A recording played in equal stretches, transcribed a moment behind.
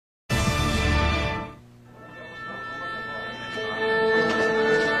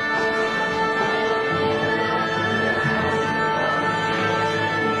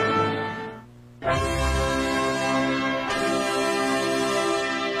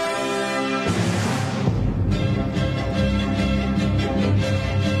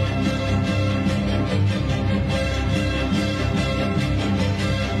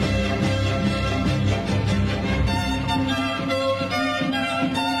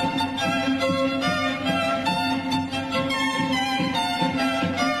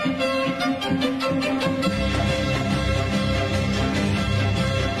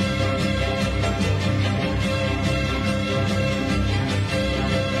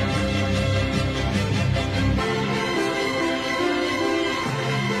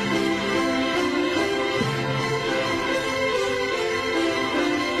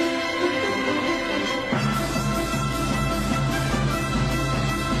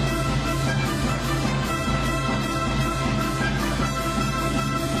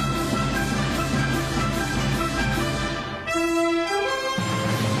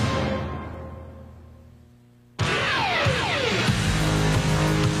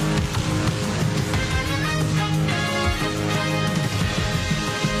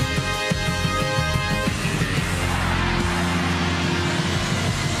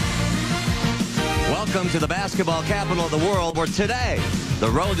to the basketball capital of the world, where today the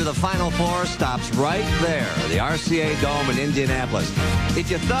road to the Final Four stops right there, the RCA Dome in Indianapolis. If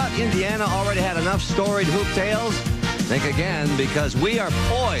you thought Indiana already had enough storied hoop tales, think again, because we are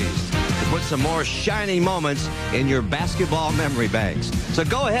poised to put some more shining moments in your basketball memory banks. So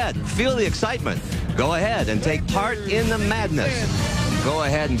go ahead, feel the excitement. Go ahead and take part in the madness. Go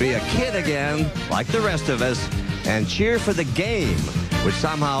ahead and be a kid again, like the rest of us, and cheer for the game, which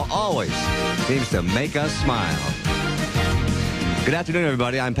somehow always seems to make us smile. Good afternoon,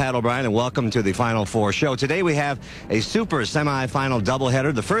 everybody. I'm Pat O'Brien, and welcome to the Final Four show. Today we have a super semifinal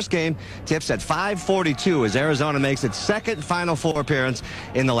doubleheader. The first game tips at 5:42 as Arizona makes its second Final Four appearance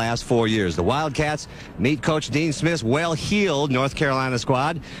in the last 4 years. The Wildcats meet Coach Dean Smith's well-heeled North Carolina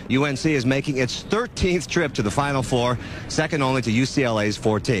squad. UNC is making its 13th trip to the Final Four, second only to UCLA's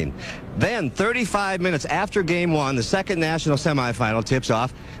 14. Then, 35 minutes after Game 1, the second national semifinal tips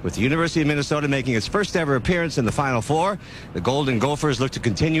off with the University of Minnesota making its first ever appearance in the Final Four. The Golden Gophers look to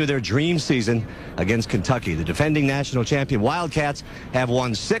continue their dream season against Kentucky. The defending national champion Wildcats have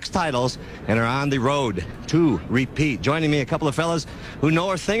won 6 titles and are on the road to repeat. Joining me, a couple of fellas who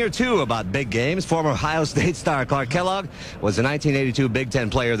know a thing or two about big games. Former Ohio State star Clark Kellogg was the 1982 Big Ten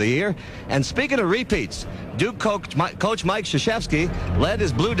Player of the Year. And speaking of repeats, Duke coach Mike Krzyzewski led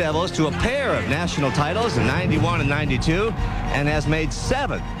his Blue Devils to a pair of national titles in 91 and 92 and has made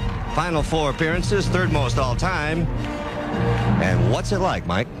 7 Final Four appearances, third most all time. And what's it like,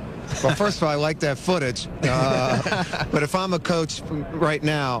 Mike? Well, first of all, I like that footage. But if I'm a coach right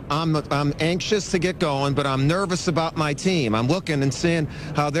now, I'm anxious to get going, but I'm nervous about my team. I'm looking and seeing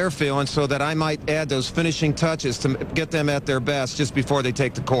how they're feeling so that I might add those finishing touches to get them at their best just before they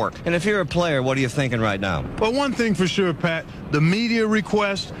take the court. And if you're a player, what are you thinking right now? Well, one thing for sure, Pat, the media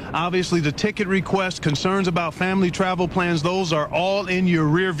requests, obviously the ticket requests, concerns about family travel plans, those are all in your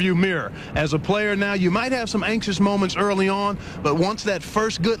rearview mirror. As a player now, you might have some anxious moments early on, but once that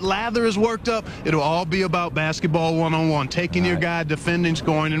first good lather is worked up, it'll all be about basketball one-on-one, taking your guy, defending,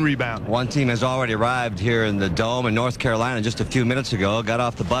 scoring, and rebounding. One team has already arrived here in the Dome in North Carolina just a few minutes ago. Got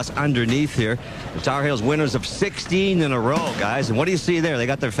off the bus underneath here. The Tar Heels winners of 16 in a row, guys. And what do you see there? They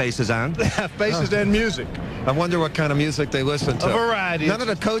got their faces on. They have faces and music. I wonder what kind of music they listen to. A variety. None of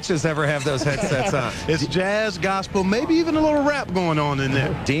the coaches ever have those headsets on. It's jazz, gospel, maybe even a little rap going on in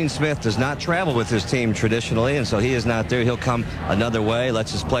there. Dean Smith does not travel with his team traditionally, and so he is not there. He'll come another way,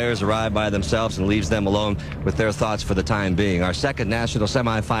 lets his players arrive by themselves, and leaves them alone with their thoughts for the time being. Our second national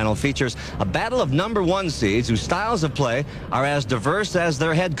semifinal features a battle of #1 seeds whose styles of play are as diverse as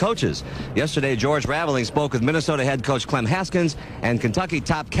their head coaches. Yesterday, George Raveling spoke with Minnesota head coach Clem Haskins and Kentucky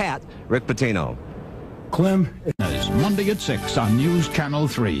top cat Rick Pitino. Clem, it's Monday at 6 on News Channel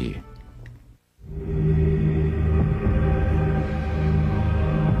 3.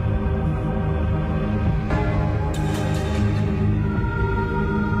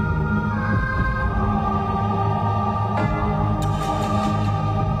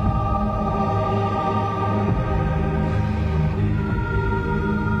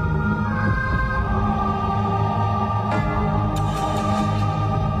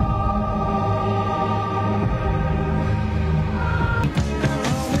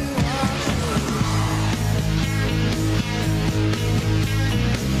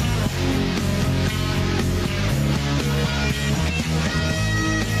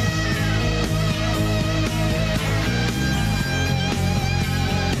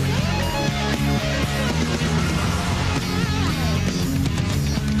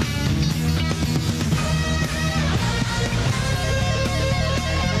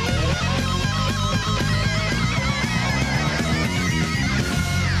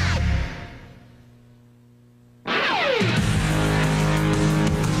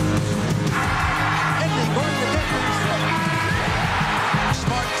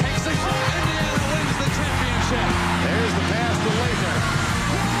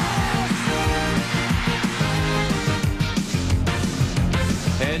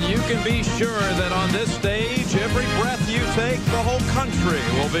 You can be sure that on this stage, every breath you take, the whole country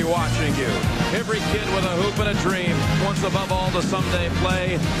will be watching you. Every kid with a hoop and a dream wants above all to someday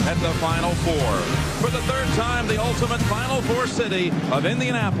play at the Final Four. For the third time, the ultimate Final Four city of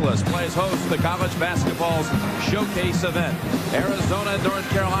Indianapolis plays host to college basketball's showcase event. Arizona and North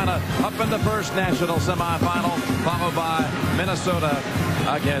Carolina up in the first national semifinal, followed by Minnesota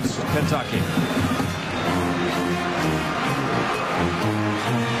against Kentucky.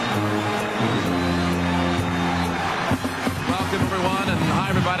 Welcome, everyone, and hi,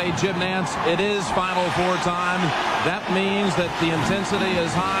 everybody. everybody. Jim Nance, it is Final Four time. That means that the intensity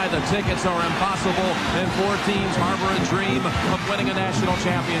is high, the tickets are impossible, and 4 teams harbor a dream of winning a national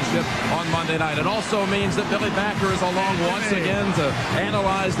championship on Monday night. It also means that Billy Backer is along once again to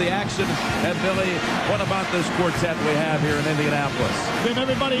analyze the action. And Billy, what about this quartet we have here in Indianapolis? Jim,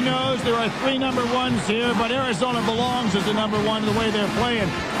 everybody knows there are 3 number 1s here, but Arizona belongs as the number 1 the way they're playing.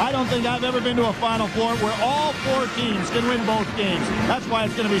 I don't think I've ever been to a Final Four where all 4 teams can win both games. That's why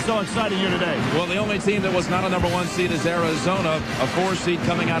it's going to be so exciting here today. Well, the only team that was not a number 1 seed is Arizona, a 4 seed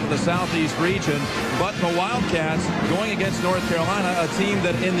coming out of the Southeast region. But the Wildcats going against North Carolina, a team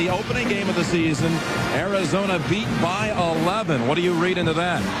that in the opening game of the season, Arizona beat by 11. What do you read into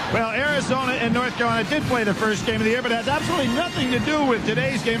that? Well, Arizona and North Carolina did play the first game of the year, but it has absolutely nothing to do with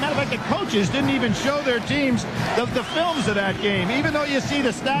today's game. Matter of fact, the coaches didn't even show their teams the films of that game. Even though you see the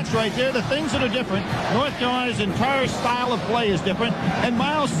stats right there, the things that are different, North Carolina's entire style of play is different, and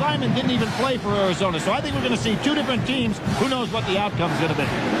Miles Simon didn't even play for Arizona. So I think we're going to see 2 different teams. Who knows what the outcome's going to be.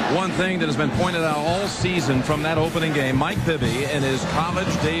 One thing that has been pointed out all season from that opening game, Mike Bibby in his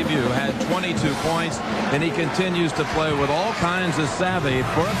college debut had 22 points, and he continues to play with all kinds of savvy.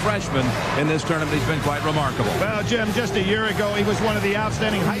 For a freshman in this tournament, he's been quite remarkable. Well, Jim, just a year ago, he was one of the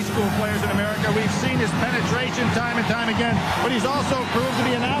outstanding high school players in America. We've seen his penetration time and time again, but he's also proved to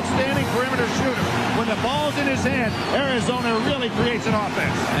be an outstanding perimeter shooter. When the ball's in his hand, Arizona really creates an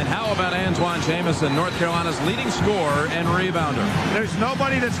offense. And how about Antoine Jamison, North Carolina's leading scorer and rebounder? There's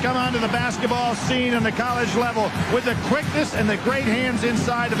nobody that's come onto the basketball scene on the college level with the quickness and the great hands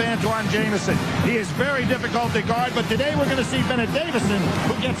inside of Antoine Jamison. He is very difficult to guard, but today we're going to see Bennett Davison,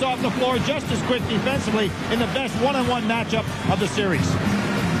 who gets off the floor just as quick defensively in the best one-on-one matchup of the series.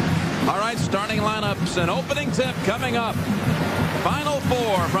 All right, starting lineups and opening tip coming up. Final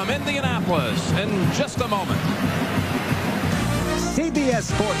Four from Indianapolis in just a moment. CBS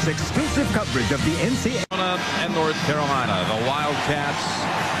Sports exclusive coverage of the NCAA and North Carolina. The Wildcats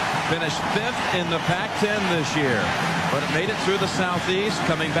finished 5th in the Pac-10 this year, but it made it through the Southeast,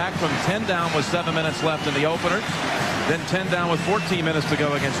 coming back from 10 down with 7 minutes left in the opener. Then 10 down with 14 minutes to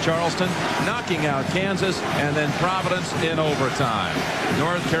go against Charleston, knocking out Kansas, and then Providence in overtime.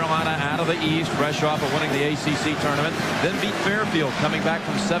 North Carolina out of the East, fresh off of winning the ACC tournament, then beat Fairfield, coming back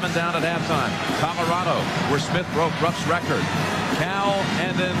from 7 down at halftime. Colorado, where Smith broke Ruff's record. Cal,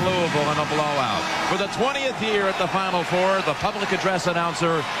 and then Louisville in a blowout. For the 20th year at the Final Four, the public address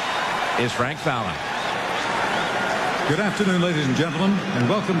announcer is Frank Fallon. Good afternoon, ladies and gentlemen, and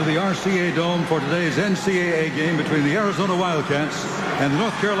welcome to the RCA Dome for today's NCAA game between the Arizona Wildcats and the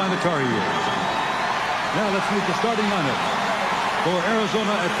North Carolina Tar Heels. Now let's meet the starting lineup. For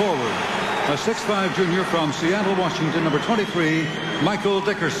Arizona at forward, a 6'5" junior from Seattle, Washington, number 23, Michael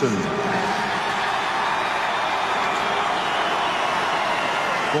Dickerson.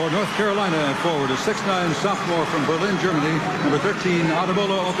 For North Carolina at forward, a 6'9" sophomore from Berlin, Germany, number 13,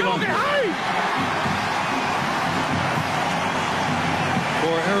 Ademola Okolongo.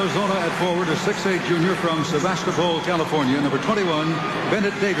 For Arizona at forward, a 6'8" junior from Sebastopol, California, number 21,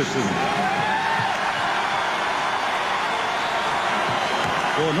 Bennett Davison.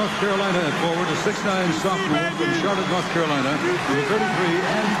 For North Carolina at forward, a 6'9" sophomore from Charlotte, North Carolina, number 33,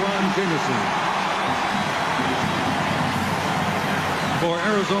 Antoine Jamison. For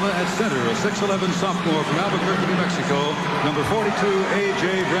Arizona at center, a 6'11" sophomore from Albuquerque, New Mexico, number 42,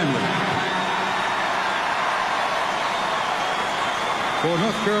 A.J. Bramlett. For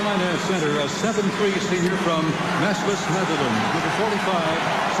North Carolina at center, a 7'3" senior from Maastricht, Netherlands, number 45,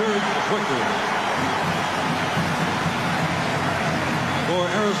 Serge Zwicker. For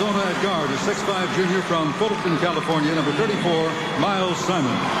Arizona at guard, a 6'5" junior from Fulton, California, number 34, Miles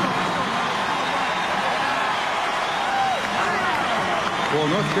Simon. For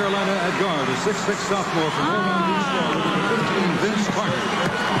North Carolina at guard, a 6'6" sophomore from Ormond Beach, Florida, number 15, Vince Carter.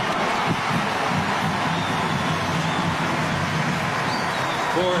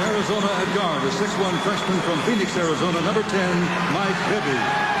 For Arizona at guard, a 6'1" freshman from Phoenix, Arizona, number 10, Mike Bibby.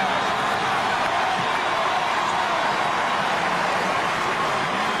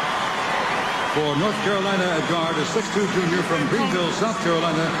 For North Carolina at guard, a 6'2" junior from Greenville, South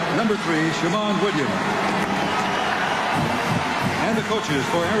Carolina, number 3, Shammond Williams. And the coaches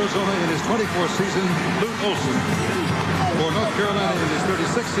for Arizona in his 24th season, Luke Olson. For North Carolina in his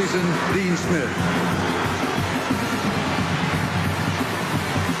 36th season, Dean Smith.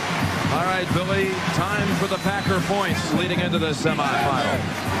 All right, Billy, time for the Packer points leading into the semifinal.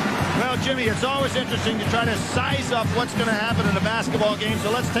 Well, Jimmy, it's always interesting to try to size up what's going to happen in a basketball game,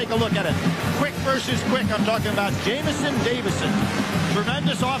 so let's take a look at it. Quick versus quick, I'm talking about Jamison Davison.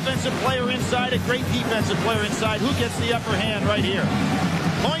 Tremendous offensive player inside, a great defensive player inside. Who gets the upper hand right here?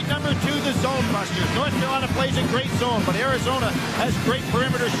 Point number 2, the zone busters. North Carolina plays a great zone, but Arizona has great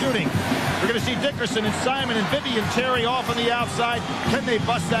perimeter shooting. We're going to see Dickerson and Simon and Vivian Terry off on the outside. Can they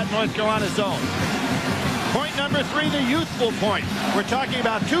bust that North Carolina zone? Point number 3, the youthful point. We're talking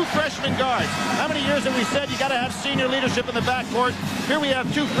about 2 freshman guards. How many years have we said you got to have senior leadership in the backcourt? Here we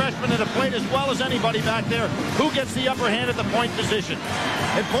have 2 freshmen that have played as well as anybody back there. Who gets the upper hand at the point position?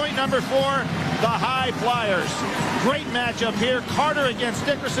 And point number 4, the high flyers. Great matchup here. Carter against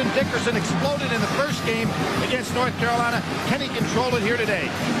Dickerson. Dickerson exploded in the first game against North Carolina. Can he control it here today?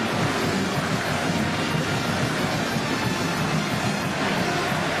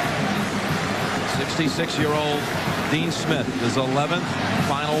 '66-year-old Dean Smith, his 11th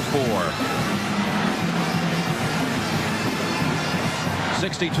Final Four.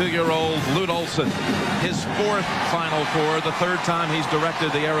 62-year-old Lute Olson, his 4th Final Four, the 3rd time he's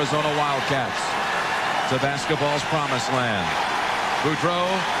directed the Arizona Wildcats to basketball's promised land. Boudreau,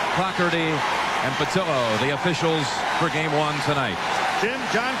 Clougherty, and Patillo, the officials for Game 1 tonight. Jim,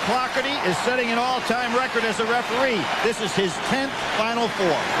 John Clougherty is setting an all-time record as a referee. This is his 10th Final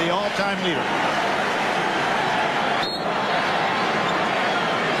Four, the all-time leader.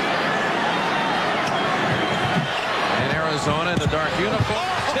 Arizona in the dark uniform,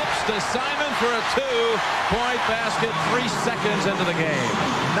 tips to Simon for a 2-point basket 3 seconds into the game.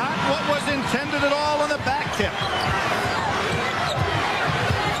 Not what was intended at all on the back tip.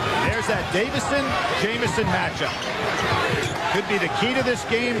 There's that Davison-Jamison matchup. Could be the key to this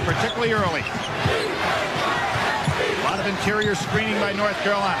game, particularly early. A lot of interior screening by North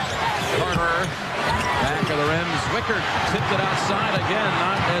Carolina. Carter, back of the rim. Zwicker tipped it outside again,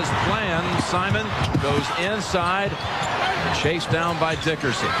 not as planned. Simon goes inside. Chased down by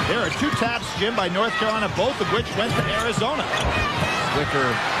Dickerson. There are 2 taps, Jim, by North Carolina, both of which went to Arizona.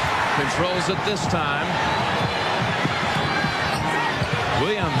 Zwicker controls it this time.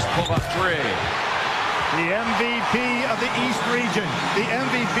 Williams pull-up 3. The MVP of the East region, the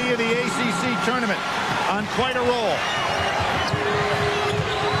MVP of the ACC tournament, on quite a roll.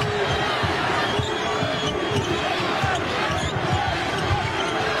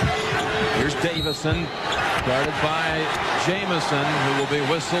 Here's Davison, guarded by Jamison, who will be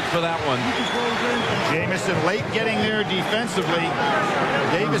whistled for that one. Jamison late getting there defensively.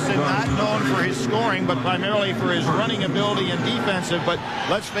 Davison not known for his scoring, but primarily for his running ability and defensive. But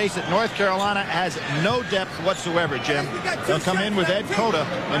let's face it, North Carolina has no depth whatsoever, Jim. They'll come in with Ed Cota,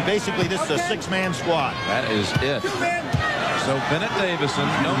 and basically this is a 6-man squad. That is it. So Bennett Davison,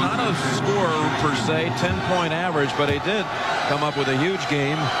 no, not a scorer per se, 10-point average, but he did come up with a huge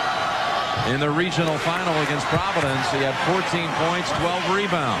game in the regional final against Providence. He had 14 points, 12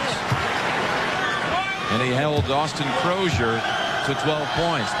 rebounds. And he held Austin Crozier to 12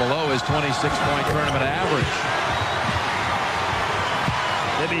 points, below his 26-point tournament average.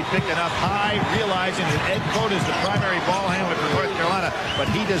 Libby picking up high, realizing that Ed Cota is the primary ball handler for North Carolina, but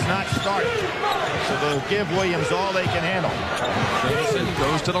he does not start. So they'll give Williams all they can handle. Davison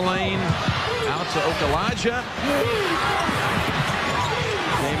goes to the lane, out to Okalaja.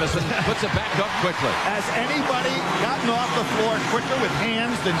 Jamison puts it back up quickly. Has anybody gotten off the floor quicker with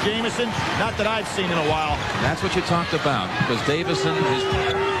hands than Jamison? Not that I've seen in a while. That's what you talked about, because Davison, his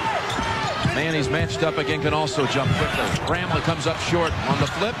man he's matched up again, can also jump quickly. Bramlett comes up short on the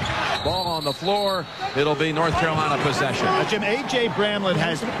flip. Ball on the floor. It'll be North Carolina possession. Jim, A.J. Bramlett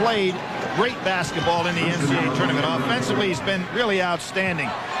has played great basketball in the NCAA tournament. Offensively, he's been really outstanding.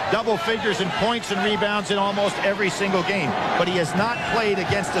 Double figures in points and rebounds in almost every single game. But he has not played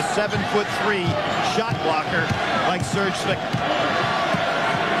against a 7'3" shot blocker like Serge Zwicker.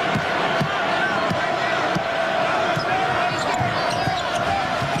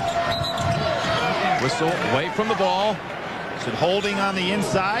 Whistle away from the ball. Is it holding on the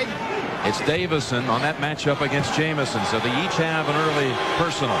inside? It's Davison on that matchup against Jamison. So they each have an early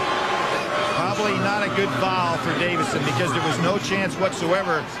personal. Probably not a good foul for Davison, because there was no chance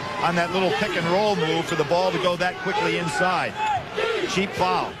whatsoever on that little pick and roll move for the ball to go that quickly inside. Cheap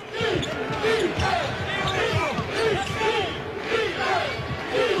foul.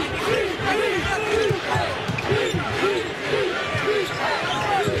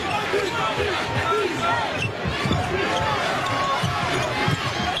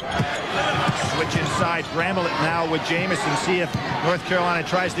 Switch inside. Bramlett now with Jamison. See if North Carolina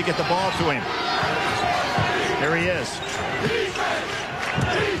tries to get the ball to him. There he is.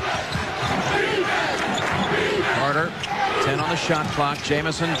 Carter, 10 on the shot clock.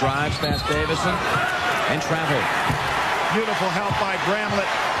 Jamison drives past Davison and travel. Beautiful help by Bramlett.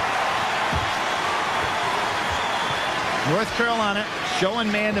 North Carolina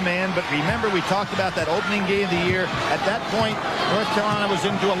showing man-to-man, but remember we talked about that opening game of the year. At that point, North Carolina was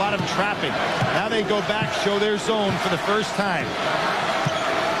into a lot of trapping. Now they go back, show their zone for the first time.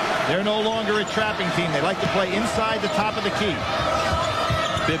 They're no longer a trapping team. They like to play inside the top of the key.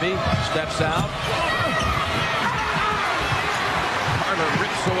 Bibby steps out. Carter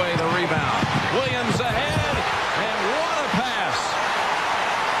rips away the rebound. Williams ahead, and what a pass.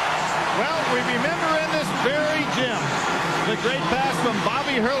 Well, we remember in this very gym the great pass from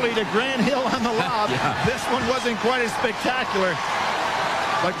Bobby Hurley to Grant Hill on the lob. Yeah. This one wasn't quite as spectacular,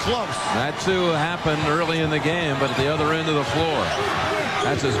 but close. That too happened early in the game, but at the other end of the floor.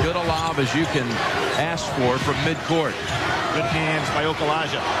 That's as good a lob as you can ask for from midcourt. Good hands by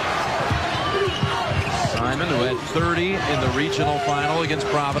Okalaja. Simon, who had 30 in the regional final against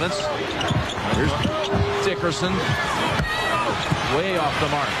Providence. Here's Dickerson. Way off the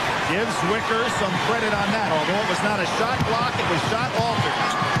mark. Gives Wicker some credit on that. Although it was not a shot block, it was shot altered.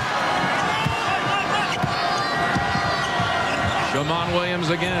 Jamon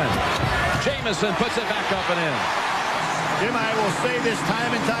Williams again. Jamison puts it back up and in. Jim, I will say this time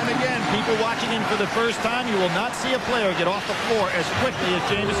and time again. People watching him for the first time, you will not see a player get off the floor as quickly as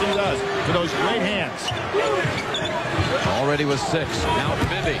Jamison does with those great hands. Already with 6. Now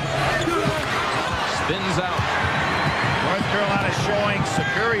Bibby. Spins out. North Carolina showing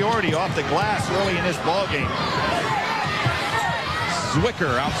superiority off the glass early in this ball game.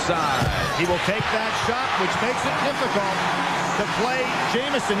 Zwicker outside. He will take that shot, which makes it difficult to play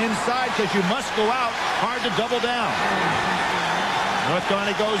Jamison inside because you must go out hard to double down. North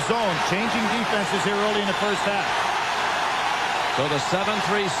Carolina goes zone, changing defenses here early in the first half. So the 7-3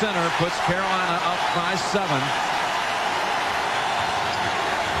 center puts Carolina up by 7.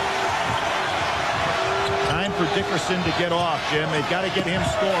 Time for Dickerson to get off, Jim. They've got to get him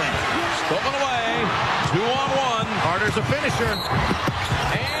scoring. Stolen away. 2-on-1. Carter's a finisher. And 1.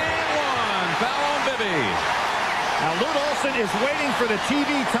 Foul on Bibby. Now, Lute Olson is waiting for the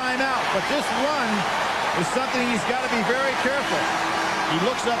TV timeout, but this run is something he's got to be very careful. He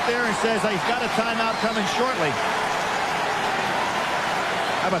looks up there and says, he's got a timeout coming shortly.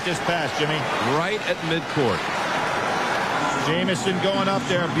 How about this pass, Jimmy? Right at midcourt. Jamison going up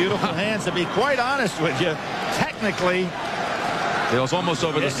there. Beautiful hands. To be quite honest with you, technically, it was almost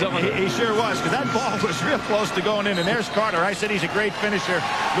over the cylinder. He sure was, because that ball was real close to going in. And there's Carter. I said he's a great finisher.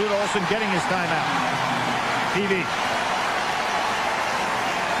 Lute Olson getting his timeout. TV.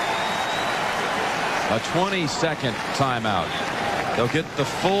 A 20-second timeout. They'll get the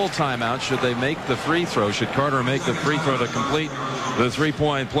full timeout should they make the free throw. Should Carter make the free throw to complete the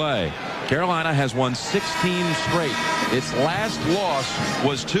three-point play. Carolina has won 16 straight. Its last loss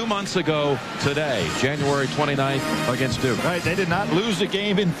was 2 months ago today, January 29th against Duke. Right, they did not lose a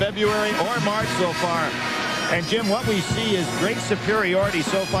game in February or March so far. And, Jim, what we see is great superiority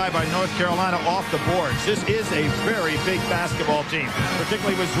so far by North Carolina off the boards. This is a very big basketball team,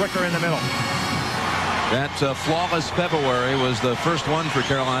 particularly with Zwicker in the middle. That flawless February was the first one for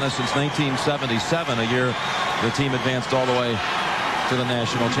Carolina since 1977, a year the team advanced all the way to the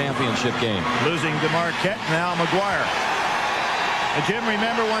national championship game. Losing to Marquette, now McGuire. And Jim,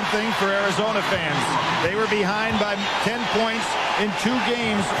 remember one thing for Arizona fans. They were behind by 10 points in 2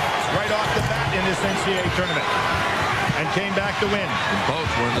 games right off the bat in this NCAA tournament and came back to win. And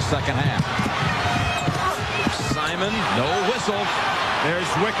both were in the second half. Simon, no whistle. There's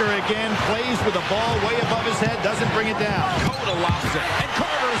Zwicker again, plays with the ball way above his head, doesn't bring it down. Coda lobs it, and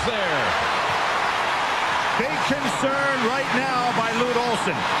Carter's there. Big concern right now by Lute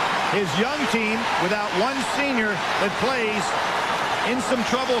Olson. His young team, without one senior that plays, in some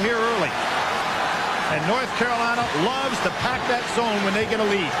trouble here early. And North Carolina loves to pack that zone when they get a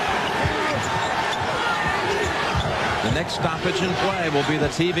lead. The next stoppage in play will be the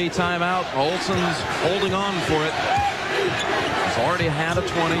TV timeout. Olson's holding on for it. He's already had a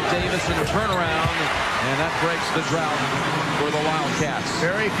 20. Davison turnaround, and that breaks the drought for the Wildcats.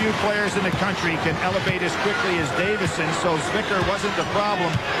 Very few players in the country can elevate as quickly as Davison, so Zwicker wasn't the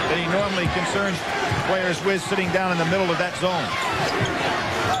problem that he normally concerns players with sitting down in the middle of that zone.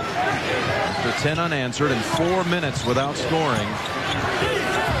 After 10 unanswered and 4 minutes without scoring.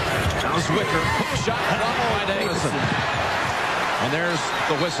 Now Zwicker, shot blocked by Davison. And there's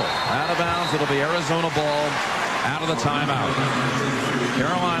the whistle. Out of bounds, it'll be Arizona ball out of the timeout.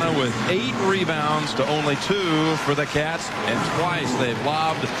 Carolina with 8 rebounds to only 2 for the Cats, and twice they've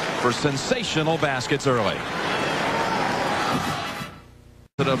lobbed for sensational baskets early.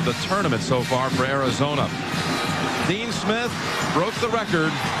 Of the tournament so far for Arizona. Dean Smith broke the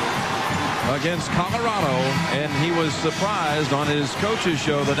record against Colorado, and he was surprised on his coach's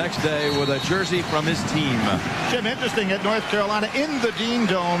show the next day with a jersey from his team. Jim, interesting at North Carolina, in the Dean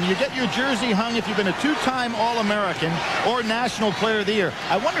Dome, you get your jersey hung if you've been a two-time All-American or National Player of the Year.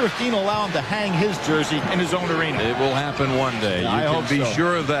 I wonder if Dean will allow him to hang his jersey in his own arena. It will happen one day. I You can be so.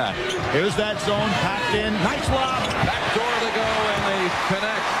 sure of that. Here's that zone packed in. Nice lob. Back door to go, and they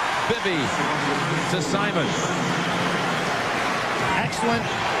connect. Bibby to Simon. Excellent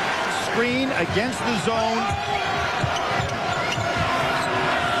screen against the zone.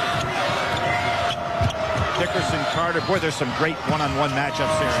 Dickerson, Carter. Boy, there's some great one-on-one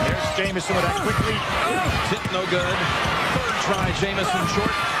matchups here. And there's Jamison with that quickly. Tip no good. Third try, Jamison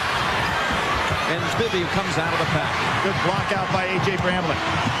short. And Bibby comes out of the pack. Good block out by A.J. Bramlett.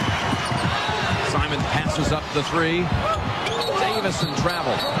 Simon passes up the three. Davison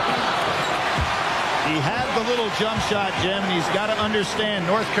traveled. He had the little jump shot, Jim, and he's got to understand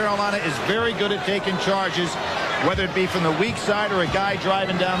North Carolina is very good at taking charges, whether it be from the weak side or a guy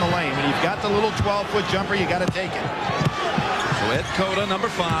driving down the lane. When you've got the little 12-foot jumper, you got to take it. So Ed Cota, number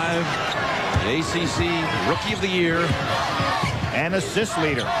 5, the ACC Rookie of the Year. And assist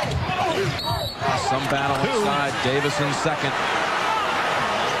leader. Some battle inside. Davison second.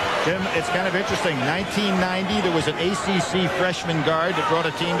 Jim, it's kind of interesting. 1990, there was an ACC freshman guard that brought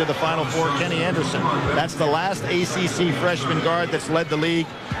a team to the Final Four, Kenny Anderson. That's the last ACC freshman guard that's led the league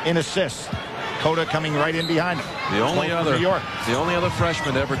in assists. Cota coming right in behind him. The only other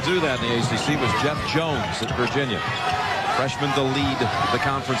freshman to ever do that in the ACC was Jeff Jones at Virginia. Freshman to lead the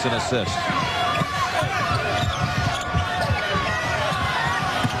conference in assists.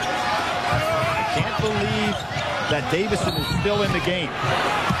 I can't believe that Davison is still in the game.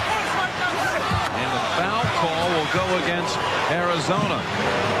 And the foul call will go against Arizona.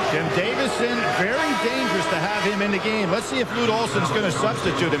 Jim, Davison, very dangerous to have him in the game. Let's see if Lute Olson's going to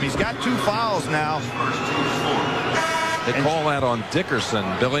substitute him. He's got 2 fouls now. They call that on Dickerson,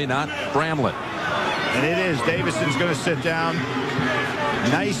 Billy, not Bramlett. And it is. Davison's going to sit down.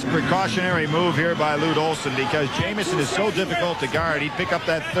 Nice precautionary move here by Lute Olson, because Jamison is so difficult to guard. He'd pick up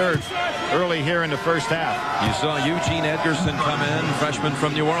that third early here in the first half. You saw Eugene Edgerson come in, freshman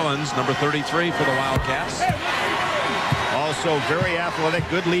from New Orleans, number 33 for the Wildcats. Also very athletic,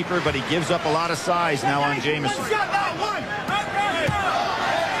 good leaper, but he gives up a lot of size now on Jamison.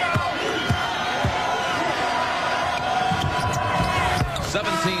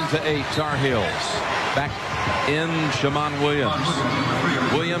 17-8 Tar Heels. Back in Shammond Williams.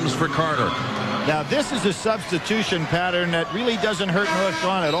 Williams for Carter. Now this is a substitution pattern that really doesn't hurt North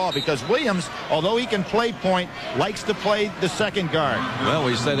Carolina at all, because Williams, although he can play point, likes to play the second guard. Well,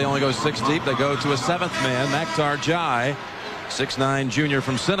 we say they only go 6 deep. They go to a 7th man, Maktar Jai, 6'9" junior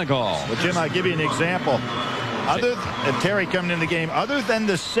from Senegal. Well, Jim, I'll give you an example. Terry coming in the game, other than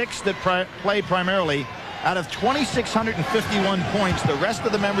the 6 that play primarily, out of 2,651 points, the rest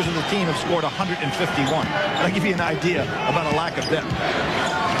of the members of the team have scored 151. That'll give you an idea about a lack of depth.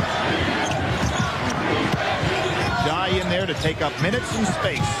 Jai in there to take up minutes and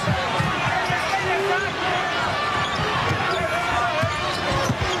space.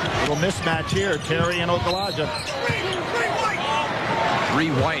 Little mismatch here, Terry and Okalaja.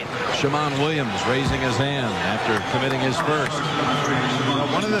 3 white. Shammond Williams raising his hand after committing his first.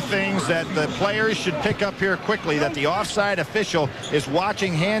 One of the things that the players should pick up here quickly, that the offside official is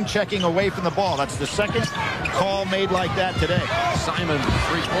watching, hand checking away from the ball. That's the second call made like that today. Simon,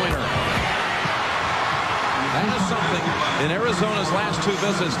 3-pointer. That is something in Arizona's last 2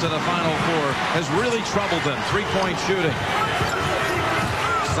 visits to the Final Four has really troubled them. 3-point shooting.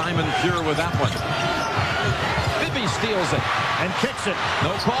 Simon Pure with that one. Bibby steals it. And kicks it.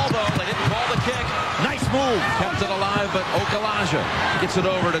 No call, though. They didn't call the kick. Nice move. Kept it alive, but Okalaja gets it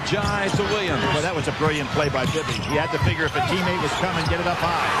over to Jai to Williams. Well, that was a brilliant play by Bibby. He had to figure if a teammate was coming, get it up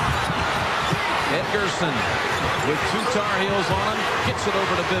high. Edgerson with 2 Tar Heels on him. Gets it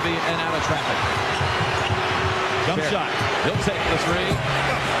over to Bibby and out of traffic. Jump shot. He'll take the 3.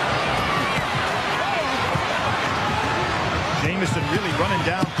 Jamison really running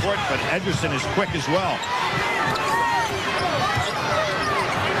down court, but Edgerson is quick as well.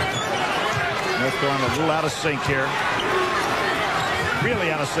 North Carolina a little out of sync here.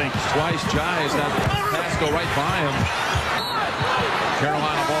 Really out of sync. Twice Jai has that pass go right by him.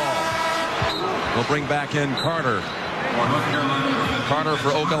 Carolina ball. We'll bring back in Carter. Carter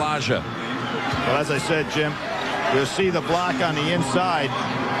for Okalaja. Well, as I said, Jim, you'll see the block on the inside.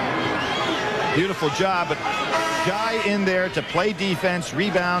 Beautiful job, but Jai in there to play defense,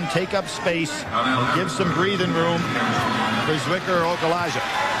 rebound, take up space, and give some breathing room for Zwicker or Okalaja.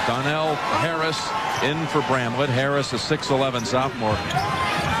 Donnell Harris in for Bramlett. Harris, a 6'11" sophomore.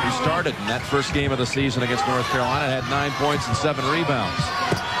 He's started in that first game of the season against North Carolina. Had 9 points and 7 rebounds.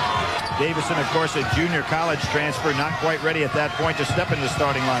 Davison, of course, a junior college transfer, not quite ready at that point to step into the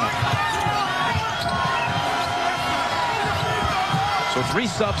starting lineup. So 3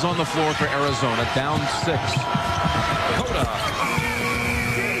 subs on the floor for Arizona, down 6. Cota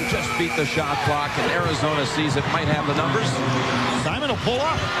just beat the shot clock, and Arizona sees it might have the numbers. Simon will pull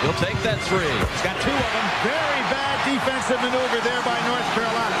up. He'll take that 3. He's got 2 of them. Very bad defensive maneuver there by North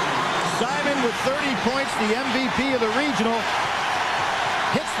Carolina. Simon with 30 points, the MVP of the regional.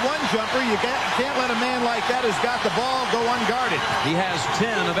 Hits one jumper. You can't let a man like that who's got the ball go unguarded. He has 10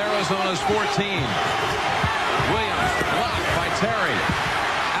 of Arizona's 14. Williams blocked by Terry.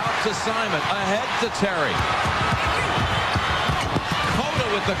 Out to Simon. Ahead to Terry. Cota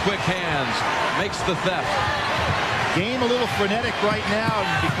with the quick hands. Makes the theft. Game a little frenetic right now.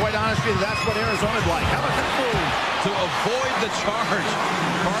 And to be quite honest with you, that's what Arizona's like. How about that move? To avoid the charge,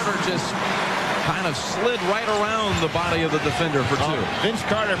 Carter just kind of slid right around the body of the defender for 2. Vince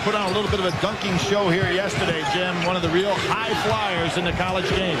Carter put on a little bit of a dunking show here yesterday, Jim. One of the real high flyers in the college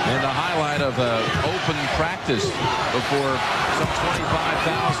game. And the highlight of open practice before some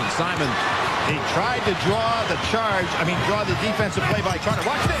 25,000. Simon. He tried to draw the draw the defensive play by Carter.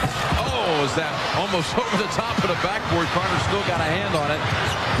 Watch this. Oh, is that almost over the top of the backboard? Carter still got a hand on it.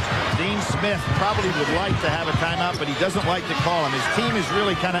 Dean Smith probably would like to have a timeout, but he doesn't like to call him. His team is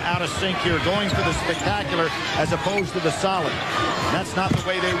really kind of out of sync here, going for the spectacular as opposed to the solid. And that's not the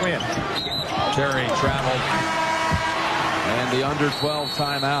way they win. Terry traveled. And the under 12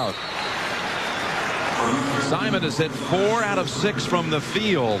 timeout. Simon has hit 4 out of 6 from the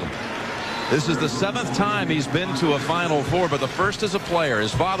field. This is the 7th time he's been to a Final Four, but the first as a player.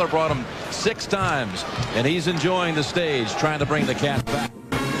 His father brought him 6 times, and he's enjoying the stage, trying to bring the Cats back.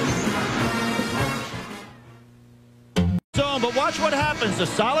 But watch what happens. A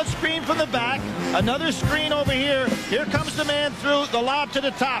solid screen from the back. Another screen over here. Here comes the man through the lob to the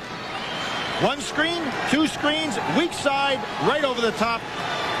top. 1 screen, 2 screens, weak side, right over the top.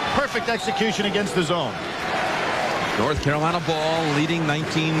 Perfect execution against the zone. North Carolina ball leading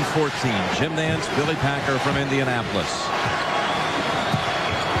 19-14. Jim Nance, Billy Packer from Indianapolis.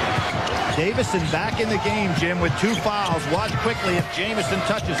 Davison back in the game, Jim, with 2 fouls. Watch quickly if Jamison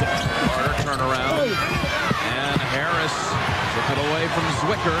touches it. Carter turnaround. And Harris took it away from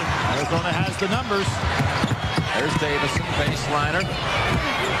Zwicker. Arizona has the numbers. There's Davison, baseliner.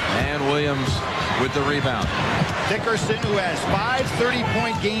 And Williams with the rebound. Dickerson, who has 5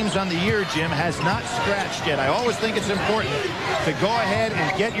 30-point games on the year, Jim, has not scratched yet. I always think it's important to go ahead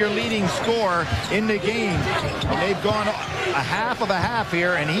and get your leading scorer in the game. And they've gone a half of a half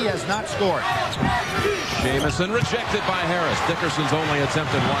here, and he has not scored. Jamison rejected by Harris. Dickerson's only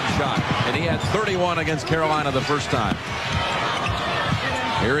attempted 1 shot, and he had 31 against Carolina the first time.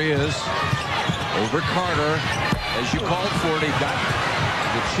 Here he is over Carter. As you called for it, he got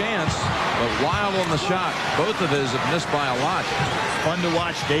the chance, but Wild on the shot. Both of his have missed by a lot. Fun to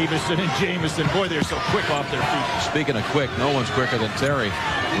watch Davison and Jamison. Boy, they're so quick off their feet. Speaking of quick, no one's quicker than Terry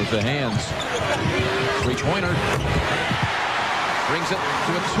with the hands. 3-pointer. Brings it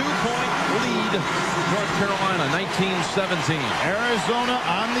to a 2-point lead. North Carolina, 19-17. Arizona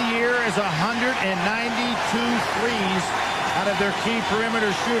on the year is 192 threes out of their key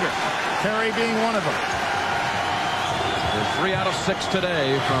perimeter shooter. Terry being one of them. They're 3 out of 6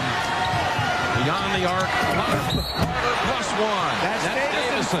 today from beyond the arc. Carter +1. That's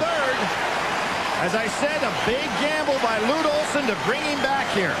Davison's third. As I said, a big gamble by Lute Olson to bring him back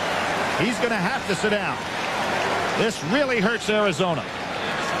here. He's going to have to sit down. This really hurts Arizona.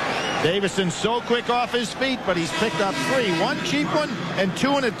 Davison's so quick off his feet, but he's picked up 3. 1 cheap one and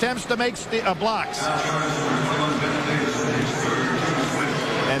 2 in attempts to make blocks.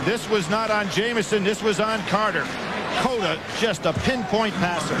 And this was not on Jamison. This was on Carter. Cota, just a pinpoint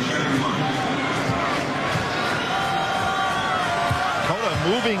passer. Cota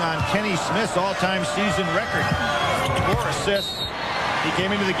moving on Kenny Smith's all-time season record. 4 assists. He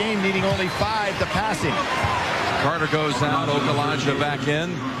came into the game needing only 5 to pass him. Carter goes out. Okalaja back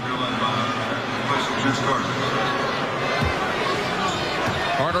in.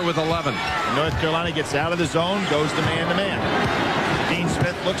 Carter with 11. North Carolina gets out of the zone, goes to man-to-man. Dean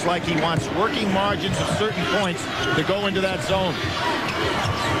Smith looks like he wants working margins of certain points to go into that zone.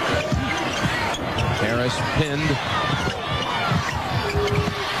 Harris pinned.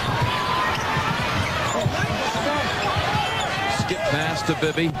 Skip pass to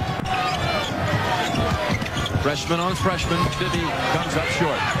Bibby. Freshman on freshman. Bibby comes up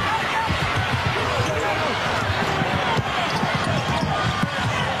short.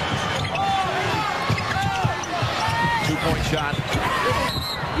 Two-point shot.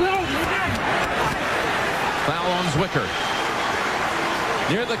 on Zwicker.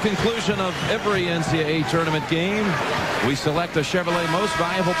 Near the conclusion of every NCAA tournament game, we select a Chevrolet Most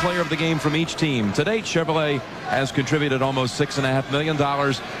Valuable Player of the Game from each team. To date, Chevrolet has contributed almost $6.5 million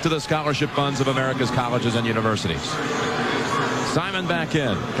to the scholarship funds of America's colleges and universities. Simon back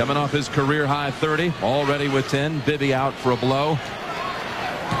in, coming off his career high 30, already with 10. Bibby out for a blow.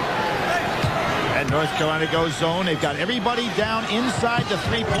 And North Carolina goes zone. They've got everybody down inside the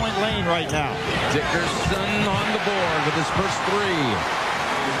three-point lane right now. Dickerson on the board with his first three.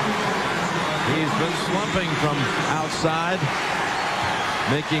 He's been slumping from outside,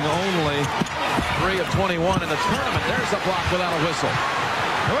 making only 3 of 21 in the tournament. There's a block without a whistle.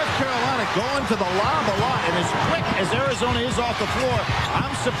 North Carolina going to the lob a lot, and as quick as Arizona is off the floor,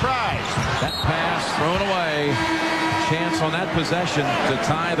 I'm surprised. That pass thrown away. Chance on that possession to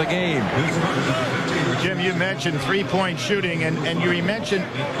tie the game. Jim, you mentioned three-point shooting, and you mentioned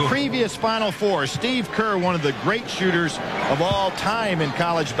previous Final Four. Steve Kerr, one of the great shooters of all time in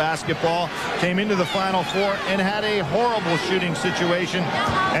college basketball, came into the Final Four and had a horrible shooting situation,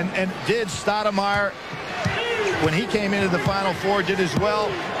 and did Stoudemire, when he came into the Final Four, did as well.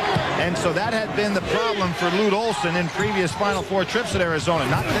 And so that had been the problem for Lute Olson in previous Final Four trips at Arizona.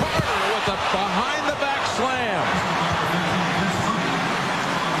 Not with a behind-the-back slam.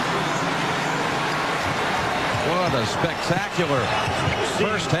 What a spectacular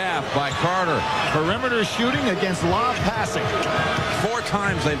first half by Carter. Perimeter shooting against lob passing. 4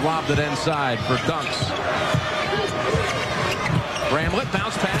 times they've lobbed it inside for dunks. Bramlett,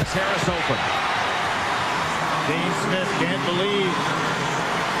 bounce pass, Harris open. Dean Smith can't believe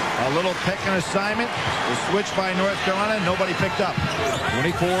a little picking assignment. The switch by North Carolina, nobody picked up.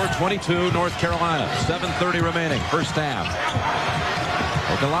 24-22 North Carolina. 7:30 remaining, first half.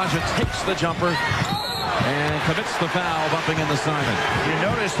 Okalaja takes the jumper and commits the foul, bumping into Simon. You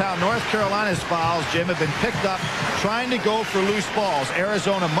notice how North Carolina's fouls, Jim, have been picked up trying to go for loose balls.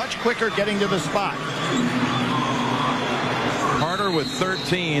 Arizona much quicker getting to the spot. Carter with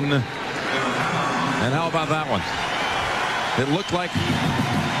 13. And how about that one? It looked like,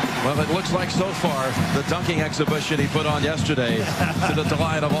 well, it looks like so far the dunking exhibition he put on yesterday to the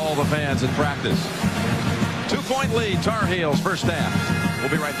delight of all the fans in practice. 2-point lead, Tar Heels, first half. We'll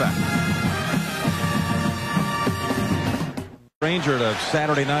be right back. Ranger to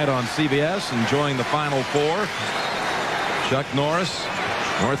Saturday night on CBS, enjoying the Final Four. Chuck Norris,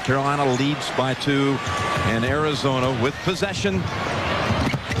 North Carolina leads by 2, and Arizona with possession.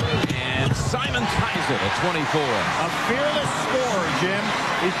 And Simon ties it at 24. A fearless scorer, Jim.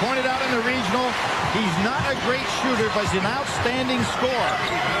 He pointed out in the regional, he's not a great shooter, but he's an outstanding scorer.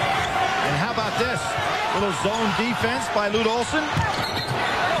 And how about this? Little zone defense by Lute Olson.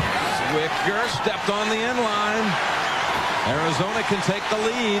 Zwicker stepped on the end line. Arizona can take the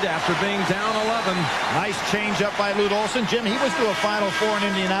lead after being down 11. Nice change up by Lute Olson. Jim, he was to a Final Four in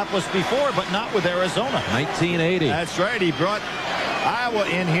Indianapolis before, but not with Arizona. 1980. That's right. He brought Iowa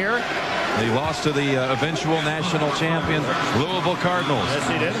in here. He lost to the eventual national champion Louisville Cardinals. Yes,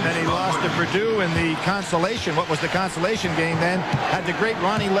 he did. And then he lost to Purdue in the consolation. What was the consolation game then? Had the great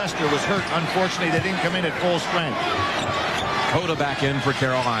Ronnie Lester was hurt. Unfortunately, they didn't come in at full strength. Coda back in for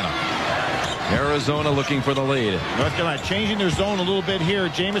Carolina. Arizona looking for the lead. North Carolina changing their zone a little bit here.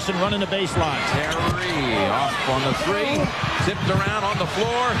 Jamison running the baseline. Terry off on the 3. Tipped around on the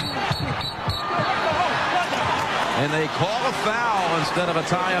floor. And they call a foul instead of a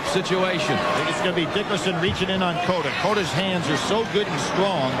tie-up situation. I think it's going to be Dickerson reaching in on Coda. Coda's hands are so good and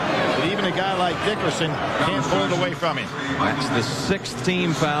strong that even a guy like Dickerson can't pull it away from him. That's the 6th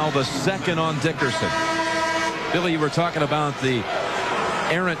team foul, the 2nd on Dickerson. Billy, you were talking about the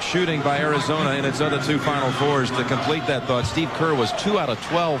errant shooting by Arizona in its other 2 Final Fours. To complete that thought, Steve Kerr was 2 out of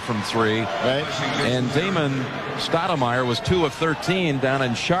 12 from 3. Right. And Damon Stoudemire was 2 of 13 down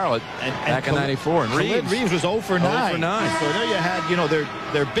in Charlotte back in 94. And Reeves was 0 for 9. 0 for 9. So there you had, you know,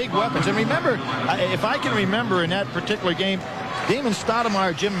 their big weapons. And remember, if I can remember in that particular game, Damon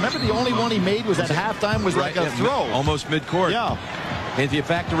Stoudemire, Jim, remember the only one he made was at halftime was like a throw. Almost midcourt. Yeah. If you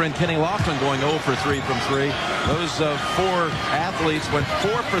factor in Kenny Lofton going 0 for 3 from 3, those 4 athletes went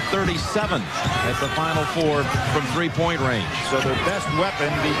 4 for 37 at the Final Four from 3-point range. So their best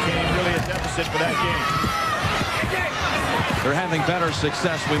weapon became really a deficit for that game. They're having better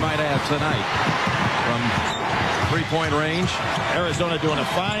success, we might add, tonight from 3-point range. Arizona doing a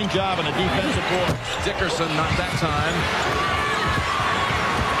fine job on the defensive board. Dickerson, not that time.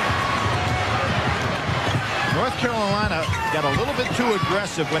 North Carolina got a little bit too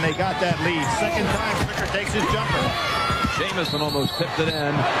aggressive when they got that lead. Second time, Zwicker takes his jumper. Jamison almost tipped it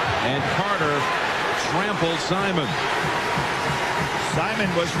in, and Carter trampled Simon.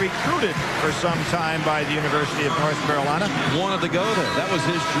 Simon was recruited for some time by the University of North Carolina. Wanted to go there. That was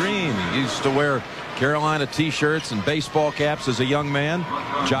his dream. He used to wear Carolina t-shirts and baseball caps as a young man.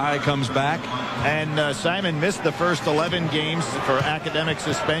 Jai comes back. And Simon missed the first 11 games for academic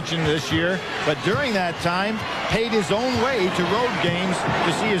suspension this year, but during that time paid his own way to road games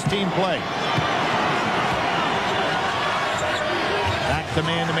to see his team play. Back to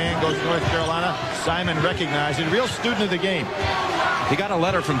man goes North Carolina. Simon recognized it. Real student of the game. He got a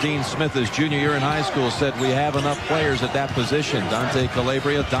letter from Dean Smith his junior year in high school, said we have enough players at that position. Dante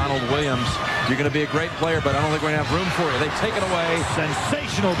Calabria, Donald Williams. You're going to be a great player, but I don't think we're going to have room for you. They take it away.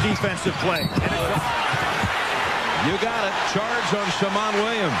 Sensational defensive play. You got it. Charge on Shammond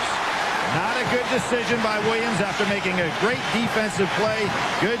Williams. Not a good decision by Williams after making a great defensive play.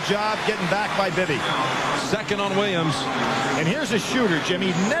 Good job getting back by Bibby. Second on Williams. And here's a shooter, Jim.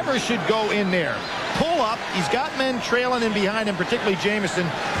 He never should go in there. Pull up. He's got men trailing in behind him, particularly Jamison.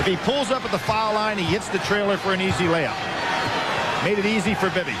 If he pulls up at the foul line, he hits the trailer for an easy layup. Made it easy for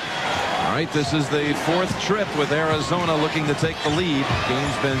Bibby. All right, this is the fourth trip with Arizona looking to take the lead.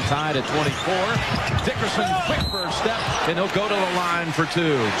 Game's been tied at 24. Dickerson, quick first step, and he'll go to the line for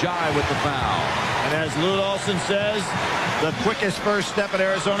two. Jai with the foul. And as Lou Olson says, the quickest first step at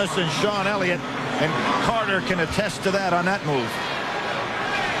Arizona since Sean Elliott, and Carter can attest to that on that move.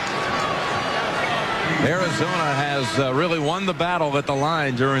 Arizona has really won the battle at the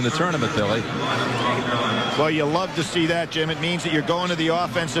line during the tournament, Billy. Well, you love to see that, Jim. It means that you're going to the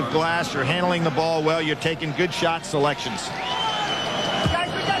offensive glass, you're handling the ball well, you're taking good shot selections.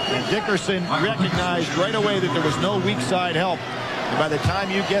 And Dickerson recognized right away that there was no weak side help. And by the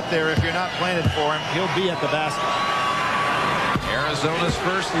time you get there, if you're not planted for him, he'll be at the basket. Arizona's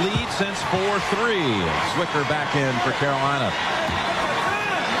first lead since 4-3. Zwicker back in for Carolina.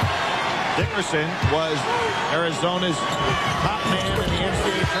 Dickerson was Arizona's top man in the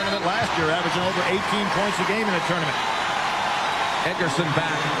NCAA tournament last year, averaging over 18 points a game in the tournament. Edgerson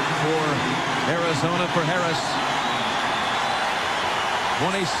back for Arizona for Harris.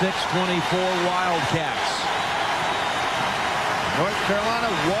 26-24 Wildcats. North Carolina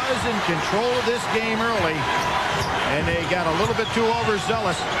was in control of this game early, and they got a little bit too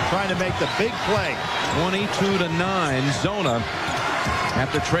overzealous trying to make the big play. 22-9 Zona.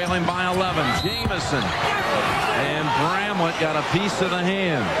 After trailing by 11, Jamison and Bramlett got a piece of the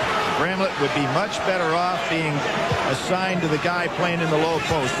hand. Bramlett would be much better off being assigned to the guy playing in the low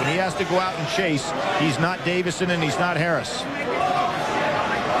post. When he has to go out and chase, he's not Davison and he's not Harris.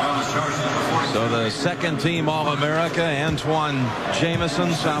 So the second team All-America, Antoine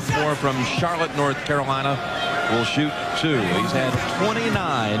Jamison, sophomore from Charlotte, North Carolina, will shoot two. He's had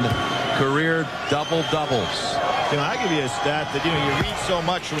 29 career double-doubles. I'll give you a stat that, you read so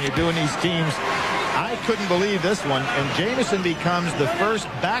much when you're doing these teams. I couldn't believe this one. And Jamison becomes the first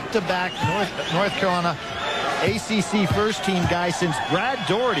back-to-back North Carolina ACC first-team guy since Brad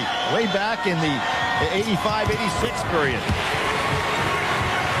Doherty, way back in the 85-86 period.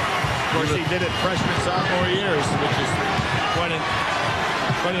 Of course, he did it freshman, sophomore years, which is quite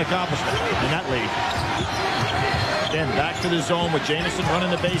an accomplishment in that league. Then back to the zone with Jamison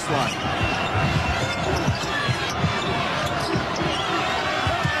running the baseline.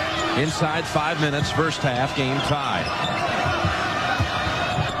 Inside 5 minutes, first half, game tied.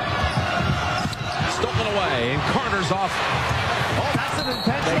 Stolen away, and Carter's off. Oh, that's an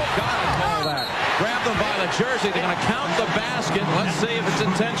intentional. They gotta call that. Grab them by the jersey. They're going to count the basket. Let's see if it's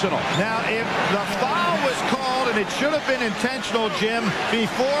intentional. Now, if the foul was called, and it should have been intentional, Jim,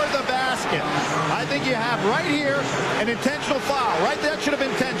 before the basket, I think you have right here an intentional foul. Right there should have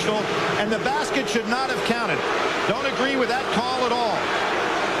been intentional, and the basket should not have counted. Don't agree with that call at all.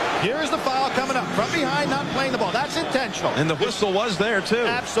 Here's the foul coming up from behind, not playing the ball. That's intentional. And the whistle was there, too.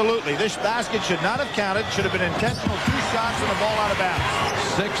 Absolutely. This basket should not have counted. Should have been intentional. 2 shots and the ball out of bounds.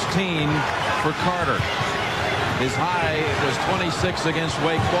 16 for Carter. His high was 26 against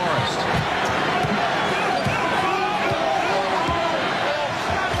Wake Forest.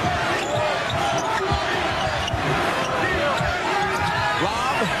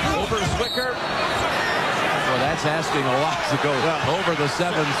 Lob over Zwicker. Well, that's asking a lot to go over the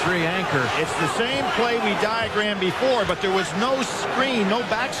 7-3 anchor. It's the same play we diagrammed before, but there was no screen, no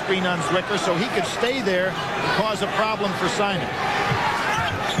back screen on Zwicker, so he could stay there and cause a problem for Simon.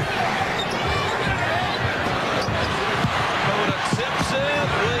 Coda tips it.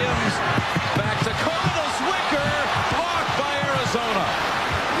 Williams back to Coda. Zwicker blocked by Arizona.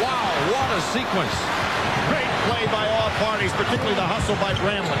 Wow, what a sequence. Great play by all parties, particularly the hustle by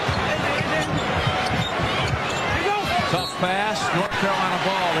Bramlett. Tough pass. North Carolina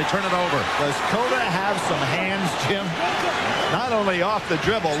ball. They turn it over. Does Cota have some hands, Jim? Not only off the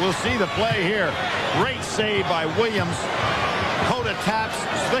dribble. We'll see the play here. Great save by Williams. Cota taps.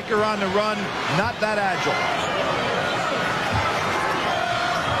 Slicker on the run. Not that agile.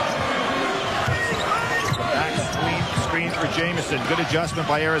 Back screen for Jamison. Good adjustment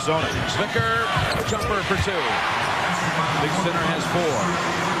by Arizona. Slicker, jumper for 2. Big Center has 4.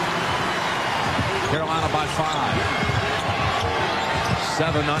 Carolina by 5.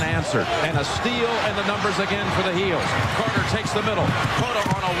 7 unanswered. And a steal, and the numbers again for the Heels. Carter takes the middle. Cota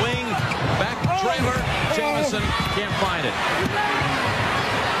on a wing. Back trailer. Jamison can't find it.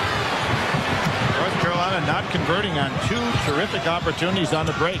 North Carolina not converting on 2 terrific opportunities on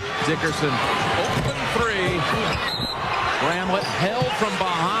the break. Dickerson, open 3. Bramlett held from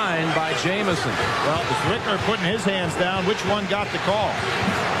behind by Jamison. Well, Zwickler putting his hands down. Which one got the call?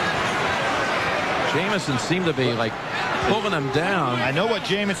 Jamison seemed to be like pulling him down. I know what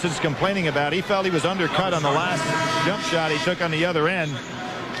Jamison's complaining about. He felt he was undercut on the last jump shot he took on the other end.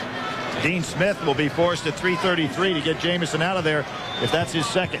 Dean Smith will be forced at 3:33 to get Jamison out of there if that's his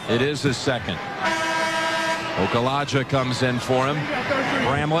second. It is his second. Okalaja comes in for him.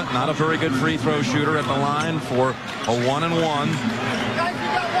 Bramlett, not a very good free throw shooter at the line for a 1-and-1.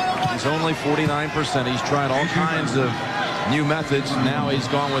 He's only 49%. He's tried all kinds of new methods. Now he's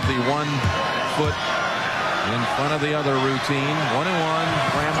gone with the 1 foot in front of the other routine. 1-and-1.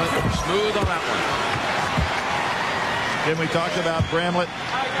 Bramlett smooth on that one. Then we talked about Bramlett.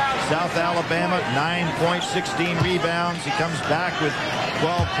 South Alabama, 9 points, 16 rebounds. He comes back with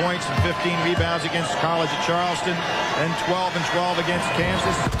 12 points and 15 rebounds against College of Charleston, and 12 and 12 against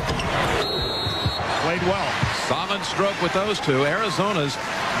Kansas. Played well. Solid stroke with those 2. Arizona's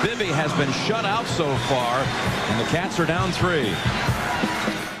Bibby has been shut out so far, and the Cats are down 3.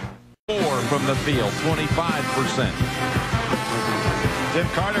 4 from the field, 25%. Jim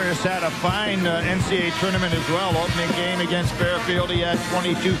Carter has had a fine NCAA tournament as well. Opening game against Fairfield, he had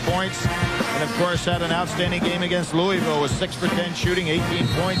 22 points. And, of course, had an outstanding game against Louisville with 6 for 10 shooting, 18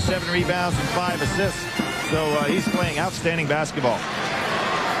 points, 7 rebounds, and 5 assists. So he's playing outstanding basketball.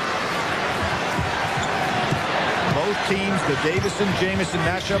 Both teams, the Davison-Jamison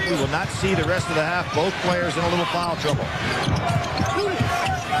matchup, we will not see the rest of the half. Both players in a little foul trouble.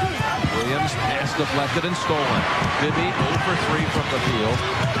 Williams, pass deflected and stolen. Bibby 0 for 3 from the field.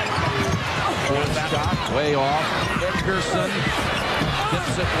 Fourth shot, way off. Dickerson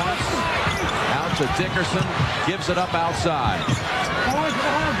dips it once. Out to Dickerson. Gives it up outside.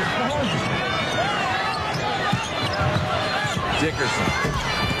 Dickerson.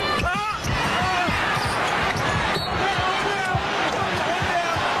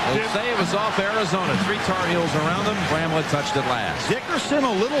 They say it was off Arizona. 3 Tar Heels around them. Bramlett touched it last. Dickerson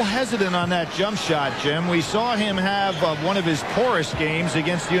a little hesitant on that jump shot, Jim. We saw him have one of his poorest games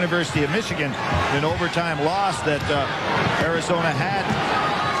against the University of Michigan, an overtime loss that Arizona had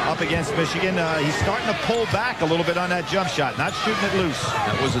up against Michigan. He's starting to pull back a little bit on that jump shot, not shooting it loose.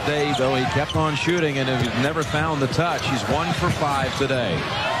 That was a day, though, he kept on shooting, and he's never found the touch. He's 1 for 5 today.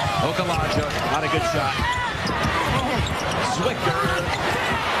 Okalaja, not a good shot. Zwickler.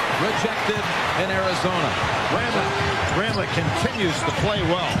 Rejected in Arizona. Bramlett continues to play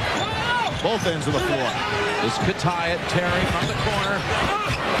well. Both ends of the floor. This could tie it. Terry from the corner.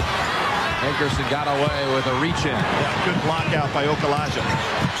 Dickerson got away with a reach-in. Yeah, good block out by Okalaja.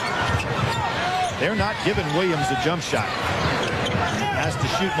 They're not giving Williams a jump shot. Has to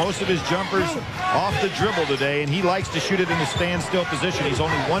shoot most of his jumpers off the dribble today, and he likes to shoot it in the standstill position. He's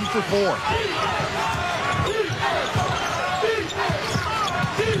only 1 for 4.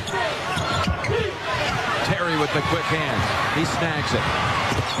 Terry with the quick hand. He snags it.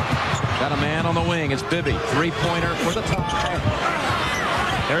 Got a man on the wing. It's Bibby. 3-pointer for the tie.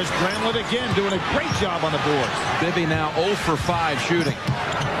 There's Bramlett again doing a great job on the boards. Bibby now 0 for 5 shooting.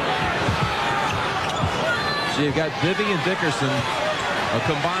 So you've got Bibby and Dickerson, a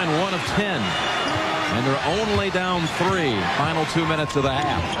combined 1 of 10. And they're only down 3. Final 2 minutes of the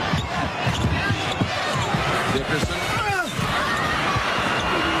half. Dickerson.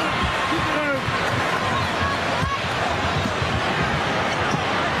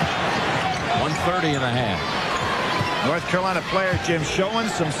 1:30 in the half. North Carolina player, Jim, showing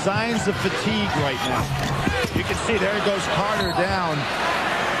some signs of fatigue right now. You can see there goes Carter down.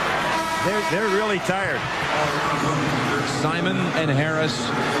 They're really tired. Simon and Harris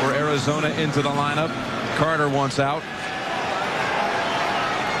for Arizona into the lineup. Carter wants out.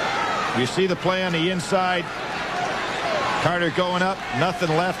 You see the play on the inside. Carter going up, nothing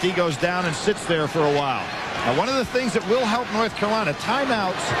left. He goes down and sits there for a while. Now, one of the things that will help North Carolina,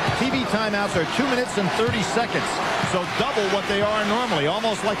 timeouts, TV timeouts are 2 minutes and 30 seconds. So double what they are normally,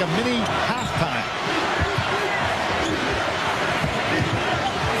 almost like a mini halftime.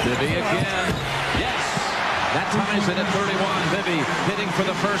 Bibby again. Yes. That ties it at 31. Bibby hitting for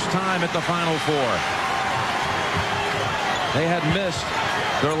the first time at the Final Four. They had missed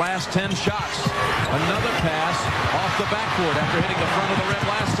their last 10 shots. Another pass off the backboard after hitting the front of the rim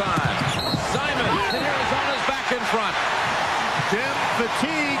last time. Simon, and Arizona's back in front. Jim,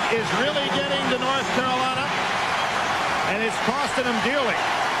 fatigue is really getting to North Carolina, and it's costing them dearly.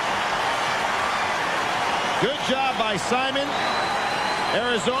 Good job by Simon.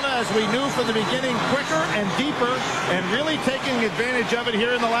 Arizona, as we knew from the beginning, quicker and deeper, and really taking advantage of it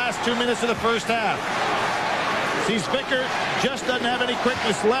here in the last 2 minutes of the first half. Sees Vicker just doesn't have any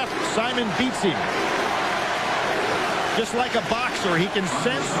quickness left. Simon beats him. Just like a boxer, he can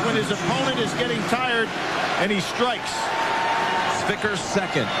sense when his opponent is getting tired, and he strikes. Vicker's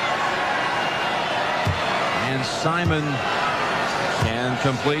second. And Simon can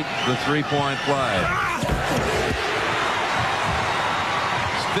complete the three-point play.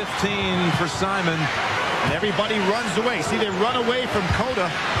 15 for Simon. And everybody runs away. See, they run away from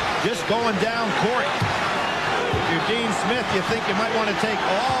Cota just going down court. If you're Dean Smith, you think you might want to take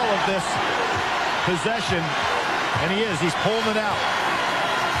all of this possession, and he is. He's pulling it out.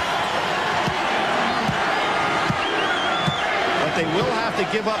 But they will have to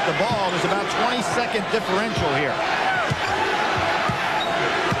give up the ball. There's about 20-second differential here.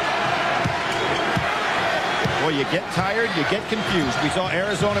 Well, you get tired, you get confused. We saw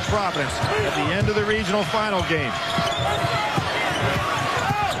Arizona Providence at the end of the regional final game.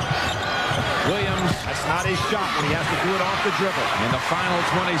 Williams. That's not his shot when he has to do it off the dribble. In the final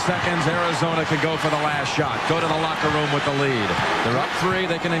 20 seconds, Arizona could go for the last shot. Go to the locker room with the lead. They're up 3.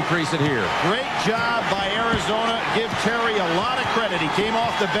 They can increase it here. Great job by Arizona. Give Terry a lot of credit. He came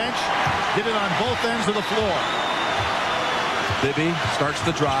off the bench, did it on both ends of the floor. Bibby starts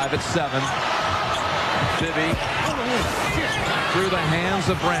the drive at 7. Bibby through the hands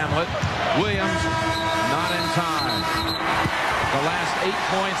of Bramlett. Williams not in time. The last 8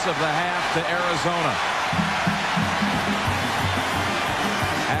 points of the half to Arizona.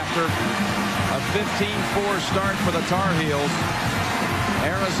 After a 15-4 start for the Tar Heels,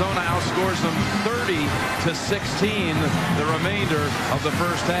 Arizona outscores them 30-16 the remainder of the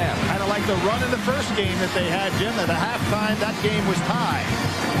first half. Kind of like the run in the first game that they had, Jim. At the halftime, that game was tied.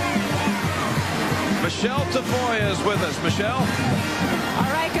 Michelle Tafoya is with us. Michelle?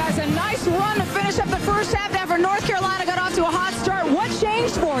 All right, guys, a nice run to finish up the first half after North Carolina got off to a hot start. What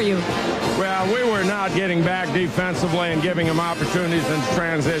changed for you? Well, we were not getting back defensively and giving them opportunities in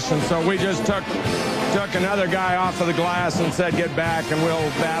transition, so we just took another guy off of the glass and said, get back, and we'll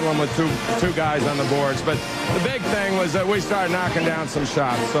battle them with two guys on the boards. But the big thing was that we started knocking down some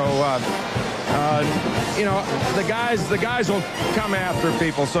shots. So, you know, the guys will come after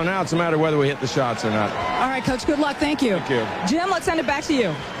people. So now it's a matter of whether we hit the shots or not. All right, Coach, good luck. Thank you. Thank you. Jim, let's send it back to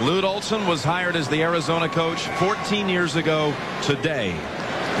you. Lute Olson was hired as the Arizona coach 14 years ago today.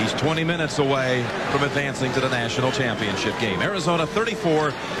 He's 20 minutes away from advancing to the national championship game. Arizona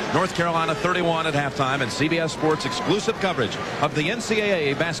 34, North Carolina 31 at halftime, and CBS Sports exclusive coverage of the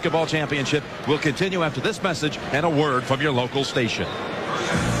NCAA basketball championship will continue after this message and a word from your local station.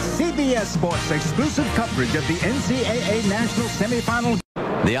 CBS Sports exclusive coverage of the NCAA National Semifinal.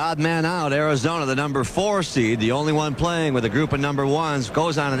 The odd man out, Arizona, the number 4 seed, the only one playing with a group of number 1s,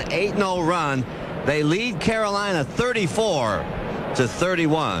 goes on an 8-0 run. They lead Carolina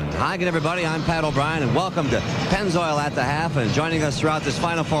 34-31. Hi again, everybody. I'm Pat O'Brien, and welcome to Pennzoil at the Half. And joining us throughout this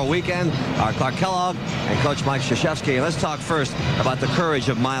Final Four weekend are Clark Kellogg and Coach Mike Krzyzewski. And let's talk first about the courage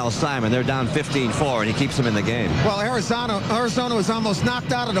of Miles Simon. They're down 15-4, and he keeps them in the game. Well, Arizona was almost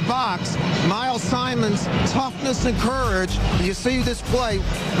knocked out of the box. Miles Simon's toughness and courage. You see this play.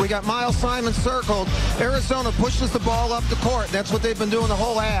 We got Miles Simon circled. Arizona pushes the ball up the court. That's what they've been doing the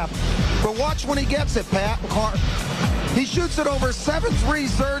whole half. But watch when he gets it, Pat. He shoots it over 7-3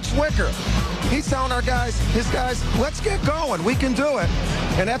 Serge Zwicker. He's telling his guys, let's get going. We can do it.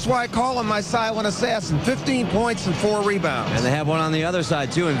 And that's why I call him my silent assassin. 15 points and 4 rebounds. And they have one on the other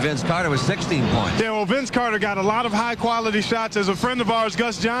side, too, and Vince Carter with 16 points. Yeah, well, Vince Carter got a lot of high-quality shots. As a friend of ours,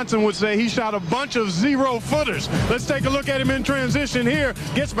 Gus Johnson, would say, he shot a bunch of 0-footers. Let's take a look at him in transition here.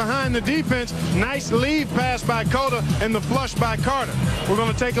 Gets behind the defense. Nice lead pass by Cota and the flush by Carter. We're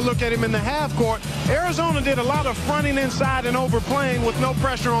going to take a look at him in the half court. Arizona did a lot of fronting inside and overplaying with no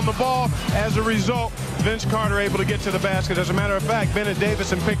pressure on the ball. As a result, Vince Carter able to get to the basket. As a matter of fact, Bennett Davis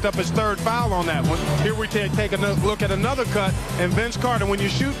Davison picked up his 3rd foul on that one. Here we take a look at another cut, and Vince Carter, when you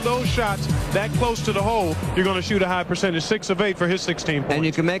shoot those shots that close to the hole, you're going to shoot a high percentage, 6 of 8 for his 16 points. And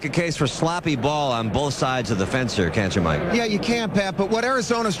you can make a case for sloppy ball on both sides of the fence here, can't you, Mike? Yeah, you can, Pat, but what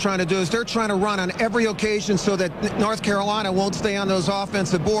Arizona's trying to do is they're trying to run on every occasion so that North Carolina won't stay on those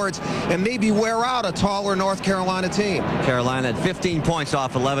offensive boards and maybe wear out a taller North Carolina team. Carolina had 15 points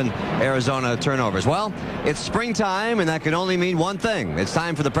off 11 Arizona turnovers. Well, it's springtime, and that can only mean one thing. It's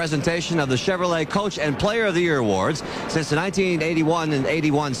time for the presentation of the Chevrolet Coach and Player of the Year awards. Since the 1981 and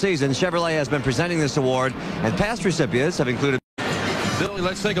 81 season, Chevrolet has been presenting this award, and past recipients have included. Billy,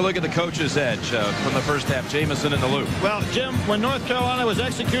 let's take a look at the coach's edge from the first half. Jamison in the loop. Well, Jim, when North Carolina was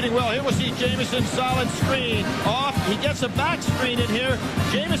executing well, here we'll see Jamison, solid screen off. He gets a back screen in here.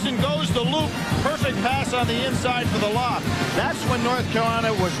 Jamison goes the loop. Perfect pass on the inside for the lob. That's when North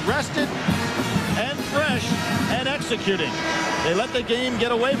Carolina was rested and fresh and executing. They let the game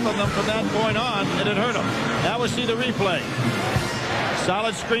get away from them from that going on, and it hurt them. Now we'll see the replay.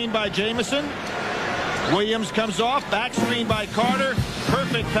 Solid screen by Jamison. Williams comes off, back screen by Carter.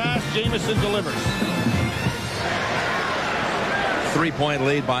 Perfect pass, Jamison delivers. 3-point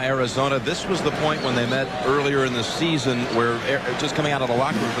lead by Arizona. This was the point when they met earlier in the season, where just coming out of the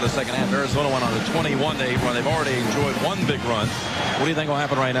locker room for the second half, Arizona went on a 21-day run. They've already enjoyed one big run. What do you think will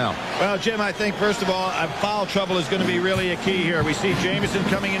happen right now? Well, Jim, I think, first of all, foul trouble is going to be really a key here. We see Jamison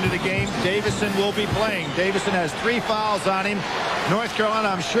coming into the game. Davison will be playing. Davison has 3 fouls on him. North Carolina,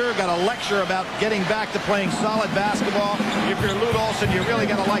 I'm sure, got a lecture about getting back to playing solid basketball. If you're Lute Olson, you really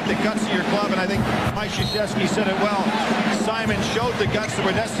got to like the guts of your club, and I think Mike Krzyzewski said it well. Simon showed the guts that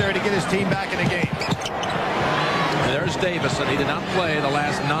were necessary to get his team back in the game. There's Davison. He did not play the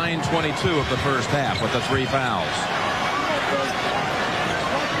last 9:22 of the first half with the 3 fouls.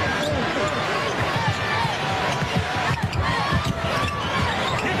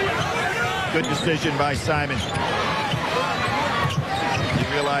 Good decision by Simon. You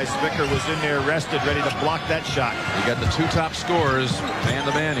realize Spicker was in there rested, ready to block that shot. You got the 2 top scorers,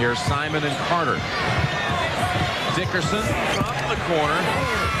 man-to-man here, Simon and Carter. Dickerson from the corner,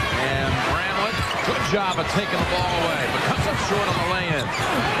 and Bramlett, good job of taking the ball away, but comes up short on the lay-in.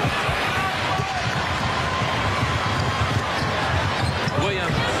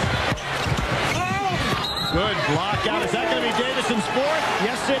 Williams. Good block out. Is that going to be Davison's 4th?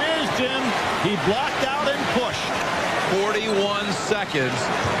 Yes, it is, Jim. He blocked out and pushed. 41 seconds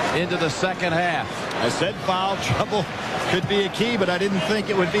into the second half. I said foul trouble could be a key, but I didn't think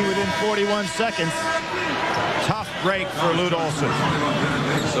it would be within 41 seconds. Tough break for Lute Olson.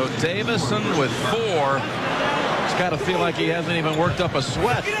 So Davison with 4. He's got to feel like he hasn't even worked up a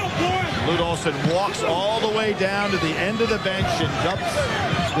sweat. Lute Olson walks all the way down to the end of the bench and dumps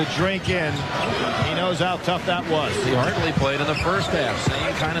the drink in. He knows how tough that was. He hardly played in the first half.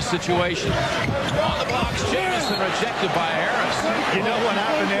 Same kind of situation. On the box, Jamison rejected by Harris. You know what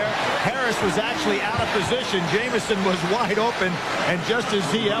happened there? Harris was actually out of position. Jamison was wide open, and just as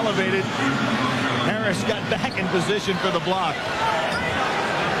he elevated, Harris got back in position for the block.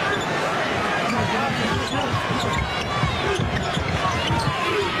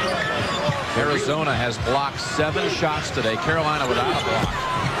 Arizona has blocked 7 shots today. Carolina without a block.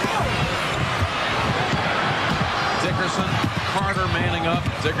 Dickerson, Carter manning up.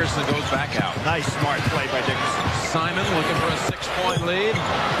 Dickerson goes back out. Nice, smart play by Dickerson. Simon looking for a 6-point lead.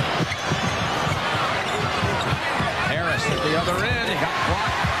 Harris at the other end. He got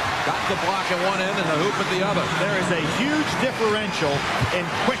blocked. Got the block at one end and the hoop at the other. There is a huge differential in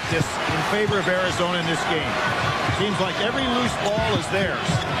quickness in favor of Arizona in this game. Seems like every loose ball is theirs.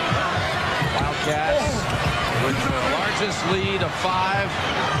 Wildcats with the largest lead of 5.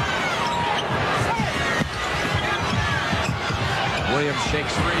 Williams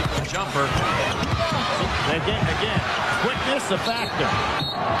shakes free from the jumper. Again, quickness a factor.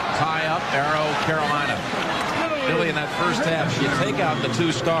 Tie up, arrow, Carolina. Billy, in that first half, you take out the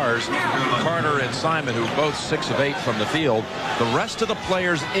 2 stars, Carter and Simon, who both 6 of 8 from the field. The rest of the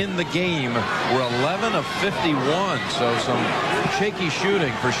players in the game were 11 of 51, so some shaky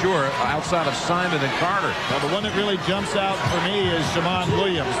shooting for sure outside of Simon and Carter. Well, the one that really jumps out for me is Shammond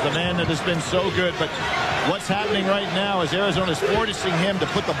Williams, the man that has been so good. But what's happening right now is Arizona's forcing him to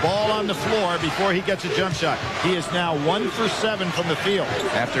put the ball on the floor before he gets a jump shot. He is now 1 for 7 from the field.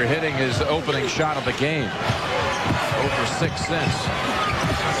 After hitting his opening shot of the game. 0 for 6 since.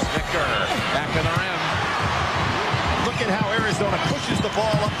 Spicker back in the rim. Look at how Arizona pushes the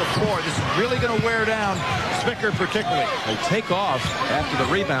ball up the floor. This is really going to wear down Spicker particularly. They take off after the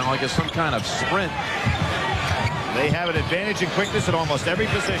rebound like it's some kind of sprint. They have an advantage in quickness at almost every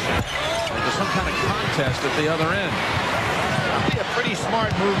position. There's some kind of contest at the other end. It'll be a pretty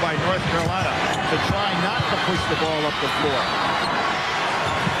smart move by North Carolina to try not to push the ball up the floor.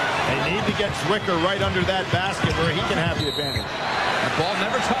 They need to get Zwicker right under that basket where he can have the advantage. The ball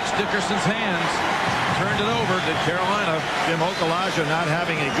never touched Dickerson's hands. Turned it over to Carolina. Jim Okalaja not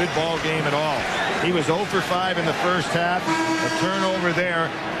having a good ball game at all. He was 0 for 5 in the first half. A turnover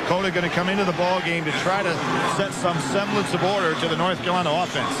there. Cota going to come into the ball game to try to set some semblance of order to the North Carolina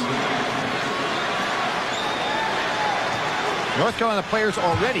offense. North Carolina players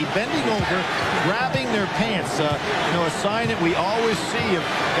already bending over, grabbing their pants. You know, a sign that we always see of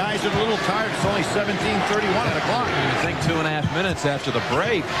guys that are a little tired. It's only 17:31 on the clock. You think 2.5 minutes after the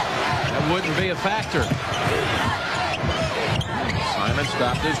break, that wouldn't be a factor. Simon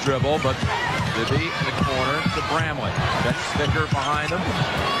stopped his dribble, but Bibby in the corner to Bramlett. Got Sticker behind him.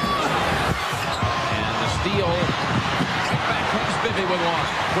 And the steal. Back comes Bibby with one.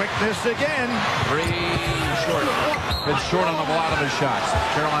 Quickness again. 3 short. Been short on a lot of his shots.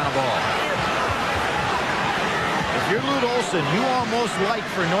 Carolina ball. If you're Lute Olson, you almost like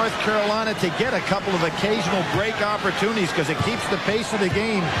for North Carolina to get a couple of occasional break opportunities because it keeps the pace of the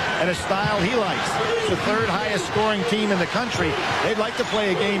game at a style he likes. It's the 3rd highest scoring team in the country. They'd like to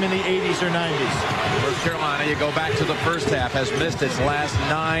play a game in the 80s or 90s. North Carolina, you go back to the first half, has missed its last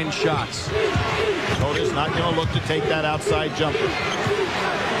 9 shots. Cota's not going to look to take that outside jumper.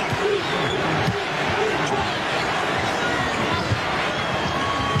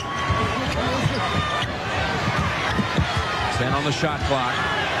 On the shot clock.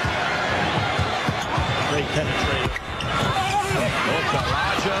 Great penetration.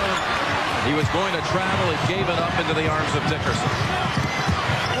 Okalaja. He was going to travel. He gave it up into the arms of Dickerson.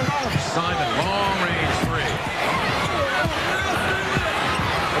 Simon, long range 3.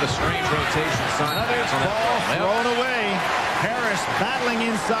 What a strange rotation. Simon. Ball thrown away. Harris battling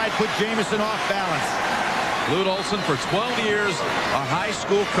inside, put Jamison off balance. Lute Olson, for 12 years, a high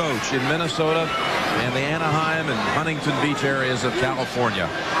school coach in Minnesota and the Anaheim and Huntington Beach areas of California.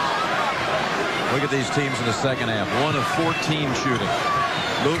 Look at these teams in the second half. 1 of 14 shooting.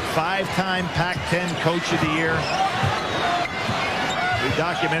 Lute, 5-time Pac-10 Coach of the Year. We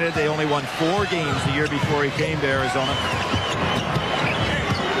documented they only won 4 games the year before he came to Arizona.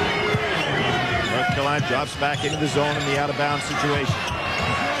 North Carolina drops back into the zone in the out-of-bounds situation.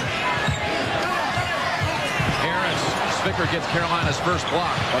 Spicker gets Carolina's first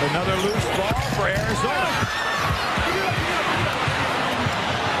block. But another loose ball for Arizona.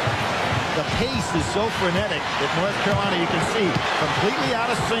 The pace is so frenetic that North Carolina, you can see, completely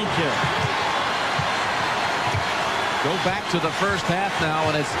out of sync here. Go back to the first half now,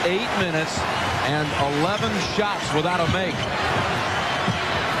 and it's 8 minutes and 11 shots without a make.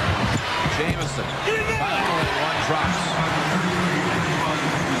 Jamison. Finally, one drops.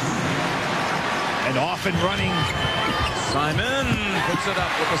 And off and running. Simon puts it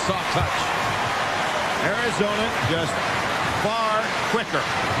up with a soft touch. Arizona just far quicker.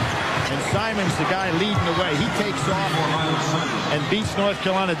 And Simon's the guy leading the way. He takes off and beats North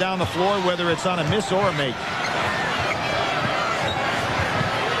Carolina down the floor, whether it's on a miss or a make.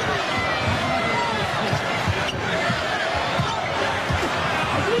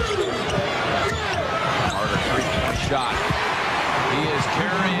 Harder 3-point shot. He is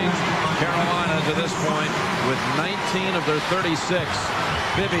carrying Carolina to this point with 19 of their 36.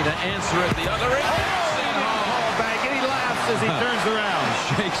 Bibby to answer it the other end. Bang, and he laughs as he turns around.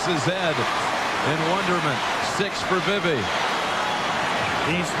 Shakes his head in wonderment. 6 for Bibby.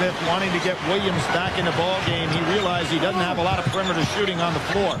 Dean Smith wanting to get Williams back in the ball game. He realized he doesn't have a lot of perimeter shooting on the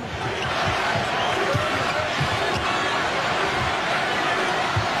floor.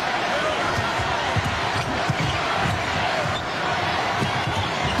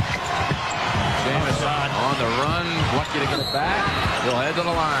 On the run, lucky to get it back. He'll head to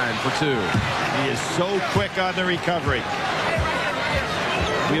the line for 2. He is so quick on the recovery.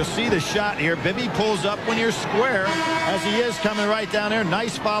 We'll see the shot here. Bibby pulls up when you're square, as he is coming right down there.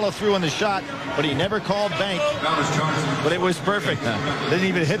 Nice follow through on the shot, but he never called bank. But it was perfect. Didn't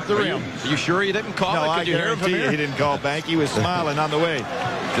even hit the rim. Are you sure he didn't call it? No, I guarantee you he didn't call bank. He was smiling on the way.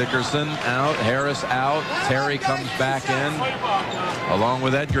 Dickerson out, Harris out. Terry comes back in, along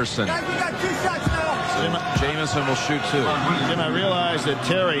with Edgerson. Jamison will shoot 2. Jim, I realize that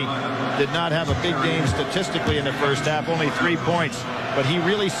Terry did not have a big game statistically in the first half, only 3 points. But he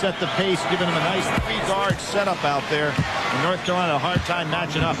really set the pace, giving him a nice 3-guard setup out there. And North Carolina a hard time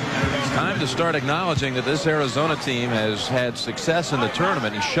matching up. It's time to start acknowledging that this Arizona team has had success in the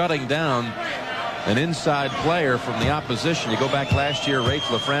tournament in shutting down an inside player from the opposition. You go back last year,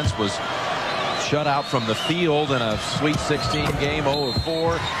 Rachel LaFrance was shutout from the field in a Sweet 16 game,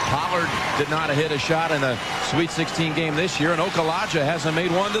 0-4. Pollard did not hit a shot in a Sweet 16 game this year, and Okalaja hasn't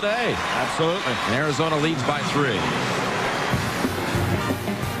made one today. Absolutely. And Arizona leads by 3.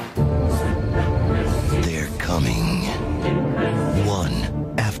 They're coming,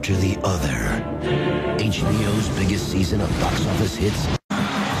 one after the other. HBO's biggest season of box office hits.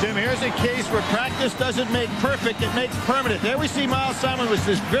 Jim, here's a case where practice doesn't make perfect, it makes permanent. There we see Miles Simon with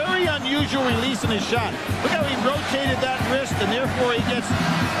this very unusual release in his shot. Look how he rotated that wrist, and therefore he gets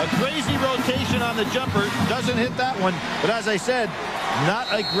a crazy rotation on the jumper. Doesn't hit that one, but as I said, not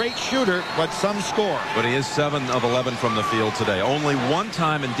a great shooter, but some score. But he is 7 of 11 from the field today. Only one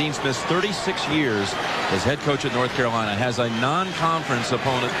time in Dean Smith's 36 years as head coach at North Carolina has a non-conference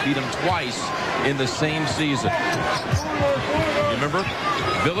opponent beat him twice in the same season. You remember?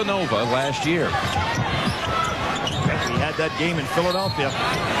 Villanova last year. He had that game in Philadelphia.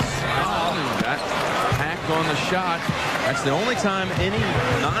 Got hacked on the shot. That's the only time any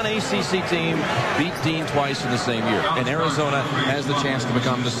non-ACC team beat Dean twice in the same year. And Arizona has the chance to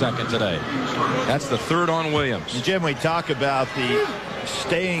become the second today. That's the third on Williams. Jim, we talk about the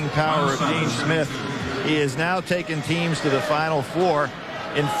staying power of Dean Smith. He has now taken teams to the Final Four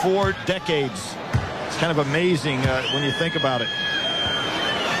in 4 decades. It's kind of amazing when you think about it.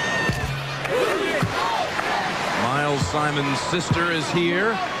 Miles Simon's sister is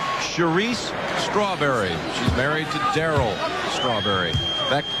here, Charisse Strawberry. She's married to Daryl Strawberry. In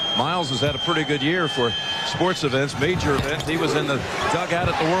fact, Miles has had a pretty good year for sports events, major events. He was in the dugout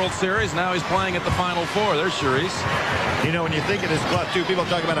at the World Series. Now he's playing at the Final Four. There's Charisse. You know, when you think of this club, too, people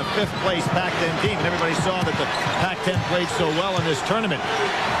talk about a 5th place Pac-10 team, and everybody saw that the Pac-10 played so well in this tournament.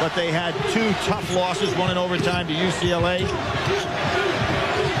 But they had 2 tough losses, one in overtime to UCLA.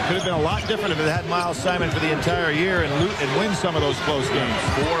 Could have been a lot different if it had Miles Simon for the entire year and win some of those close games.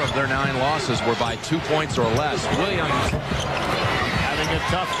 4 of their 9 losses were by 2 points or less. Williams having a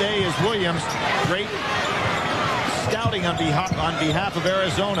tough day is Williams. Great scouting on behalf of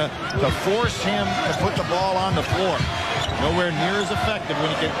Arizona to force him to put the ball on the floor. Nowhere near as effective when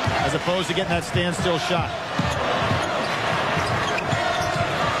he can, as opposed to getting that standstill shot.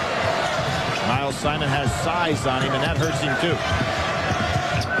 Miles Simon has size on him, and that hurts him too.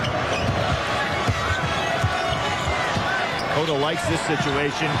 Cotto likes this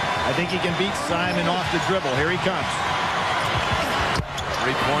situation. I think he can beat Simon off the dribble. Here he comes.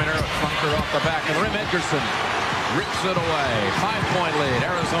 3-pointer, bunker off the back of the rim. Edgerson rips it away. 5-point lead.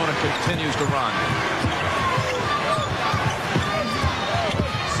 Arizona continues to run.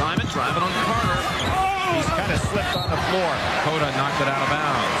 Simon driving on Carter. He's kind of slipped on the floor. Cotto knocked it out of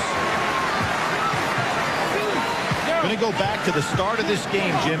bounds. Going to go back to the start of this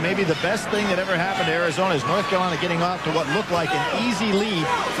game, Jim. Maybe the best thing that ever happened to Arizona is North Carolina getting off to what looked like an easy lead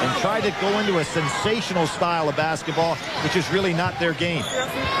and tried to go into a sensational style of basketball, which is really not their game.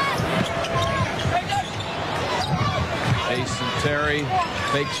 Jason Terry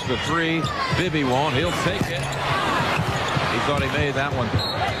fakes the 3. Bibby won't. He'll take it. He thought he made that one.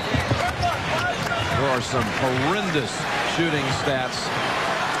 There are some horrendous shooting stats.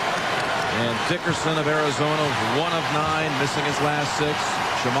 And Dickerson of Arizona, 1 of 9, missing his last 6.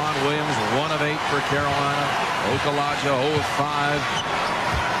 Shamon Williams, 1 of 8 for Carolina. Okalaja, 0 of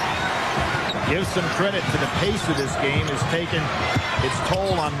 5. Give some credit to the pace of this game has taken its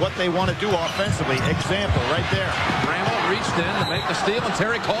toll on what they want to do offensively. Example right there. Bramble reached in to make the steal, and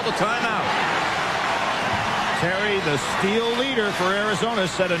Terry called a timeout. Terry, the steal leader for Arizona,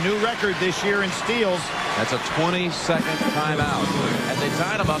 set a new record this year in steals. That's a 20-second timeout. Had they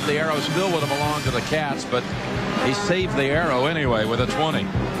tied him up, the arrow still would have belonged to the Cats, but he saved the arrow anyway with a 20.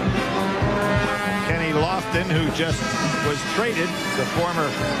 Kenny Lofton, who just was traded, the former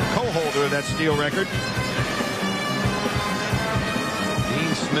co-holder of that steal record.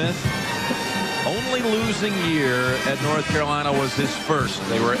 Dean Smith, only losing year at North Carolina was his first.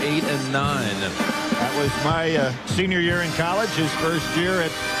 They were 8 and 9. That was my senior year in college, his first year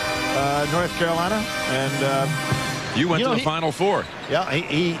at North Carolina, and you went to the Final Four. Yeah,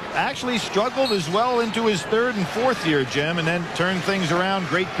 he actually struggled as well into his 3rd and 4th year, Jim, and then turned things around.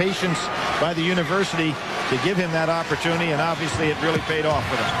 Great patience by the university to give him that opportunity, and obviously it really paid off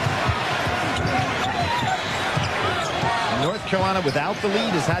for them. North Carolina, without the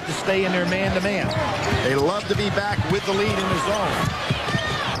lead, has had to stay in their man-to-man. They love to be back with the lead in the zone.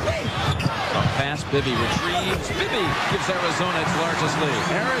 A pass, Bibby retrieves. Bibby gives Arizona its largest lead.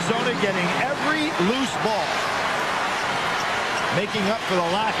 Arizona getting every loose ball, making up for the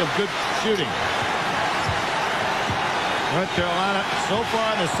lack of good shooting. North Carolina, so far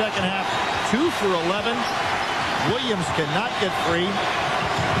in the second half, 2 for 11. Williams cannot get free.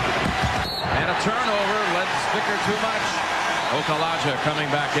 And a turnover led Spicker too much. Okalaja coming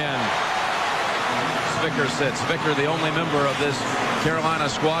back in. Spicker sits. Spicker, the only member of this Carolina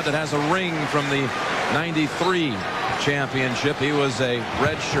squad that has a ring from the '93 championship. He was a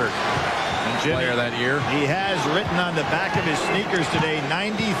redshirt player that year. He has written on the back of his sneakers today,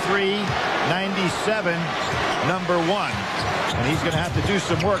 93, 97, number 1. And he's going to have to do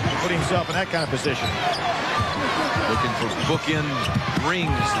some work to put himself in that kind of position. Looking for bookend rings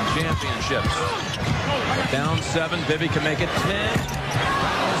and championships. Down 7. Bibby can make it 10.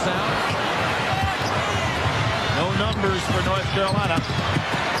 Fouls out. No numbers for North Carolina.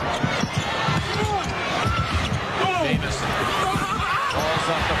 Jamison falls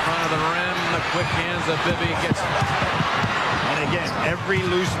off the front of the rim. The quick hands of Bibby gets. And again, every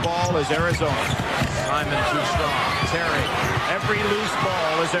loose ball is Arizona. Simon too strong. Terry. Every loose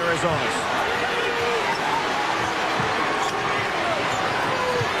ball is Arizona's.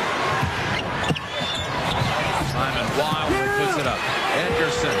 Simon wildly puts it up.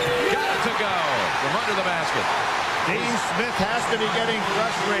 Edgerson got it to go from under the basket. Dean Smith has to be getting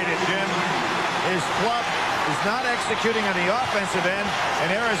frustrated, Jim. His club is not executing on the offensive end, and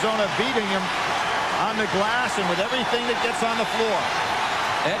Arizona beating him on the glass and with everything that gets on the floor.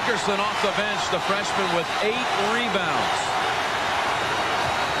 Edgerson off the bench, the freshman with 8 rebounds.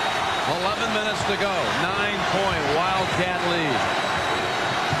 11 minutes to go. 9-point Wildcat lead.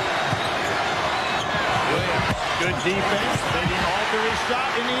 Williams, good defense. They didn't alter his shot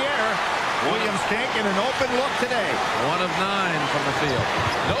in the air. Williams can't get an open look today. 1 of 9 from the field.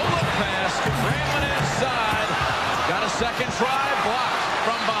 No look pass. Grambling inside. Got a second try. Blocked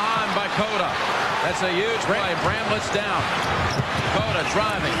from behind by Cota. That's a huge play. Bramlett's down. Cota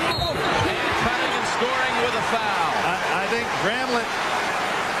driving. And cutting and scoring with a foul. I think Bramlett,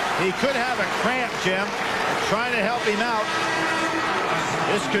 he could have a cramp, Jim. Trying to help him out.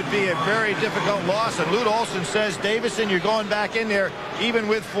 This could be a very difficult loss. And Lute Olson says, Davison, you're going back in there even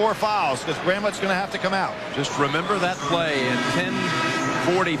with 4 fouls because Bramlett's going to have to come out. Just remember that play in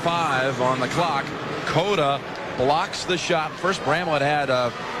 10:45 on the clock. Cota blocks the shot. First, Bramlett had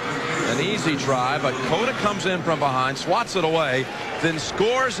an easy try, but Cota comes in from behind, swats it away, then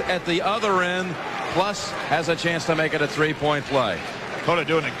scores at the other end, plus has a chance to make it a 3-point play. Cota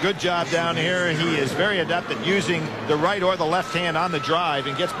doing a good job down here. He is very adept at using the right or the left hand on the drive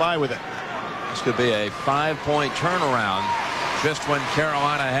and gets by with it. This could be a 5-point turnaround just when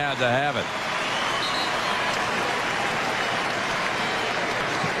Carolina had to have it.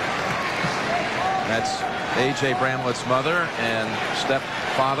 That's A.J. Bramlett's mother and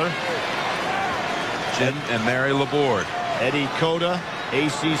stepfather, Jim and Mary Laborde. Eddie Cota,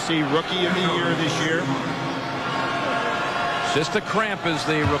 ACC Rookie of the Year this year. Just a cramp is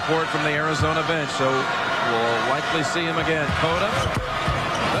the report from the Arizona bench, so we'll likely see him again. Cota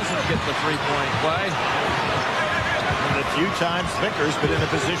doesn't get the 3-point play. And a few times Vickers been in a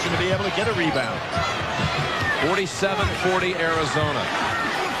position to be able to get a rebound. 47-40 Arizona.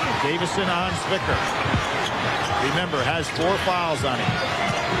 Davison on Spicker. Remember, has 4 fouls on him.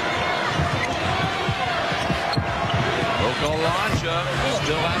 Okalaja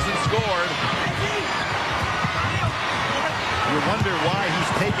still hasn't scored. You wonder why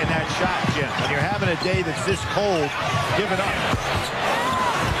he's taking that shot, Jim. When you're having a day that's this cold, give it up.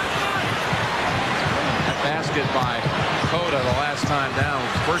 That basket by Cota the last time down.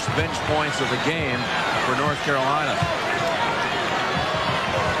 First bench points of the game for North Carolina.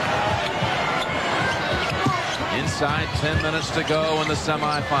 Inside 10 minutes to go in the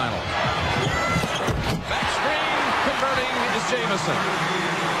semifinal. Back screen converting is Jamison.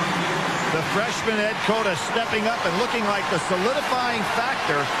 The freshman Ed Cota stepping up and looking like the solidifying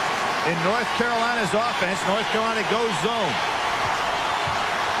factor in North Carolina's offense. North Carolina goes zone.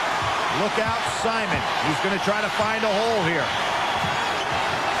 Look out, Simon. He's going to try to find a hole here.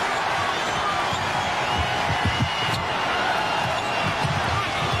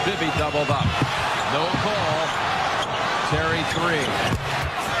 Bibby doubled up. No call. Terry 3.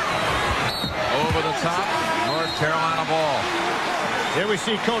 Over the top. North Carolina ball. Here we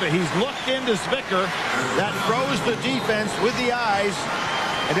see Cota. He's looked into Spicker. That throws the defense with the eyes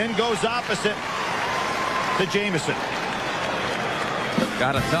and then goes opposite to Jamison.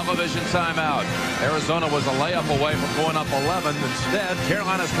 Got a television timeout. Arizona was a layup away from going up 11. Instead,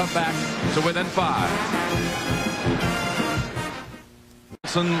 Carolina's come back to within 5.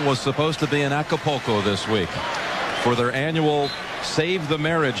 Wilson was supposed to be in Acapulco this week for their annual Save the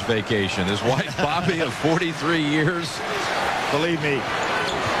Marriage vacation. His wife, Bobby, of 43 years. Believe me,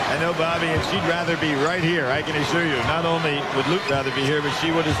 I know Bobby, and she'd rather be right here, I can assure you. Not only would Luke rather be here, but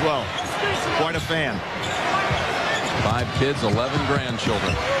she would as well. Quite a fan. 5 kids, 11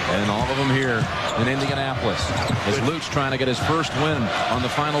 grandchildren, and all of them here in Indianapolis. As Luke's trying to get his first win on the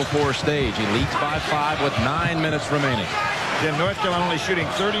Final Four stage. He leads by 5 with 9 minutes remaining. Jim, North Carolina only shooting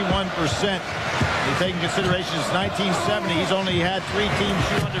 31%. You take into consideration since 1970, he's only had 3 teams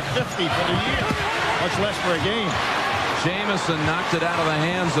shoot under 50 for the year, much less for a game. Jamison knocked it out of the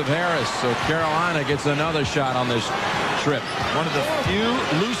hands of Harris, so Carolina gets another shot on this trip. One of the few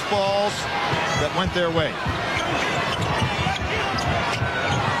loose balls that went their way.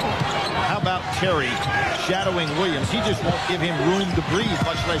 How about Terry shadowing Williams? He just won't give him room to breathe,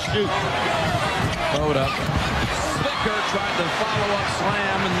 much less shoot. Hold up. Zwicker tried to follow up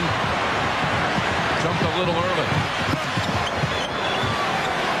slam and jumped a little early.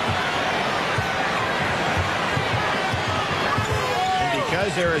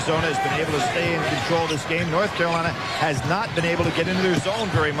 Because Arizona has been able to stay in control of this game, North Carolina has not been able to get into their zone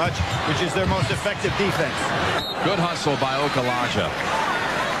very much, which is their most effective defense. Good hustle by Okalaja.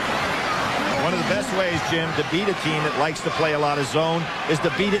 One of the best ways, Jim, to beat a team that likes to play a lot of zone is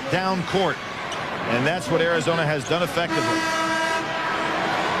to beat it down court. And that's what Arizona has done effectively.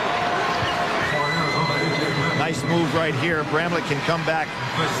 Nice move right here. Bramlett can come back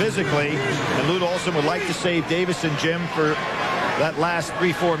physically, and Lute Olson would like to save Davis and Jim for that last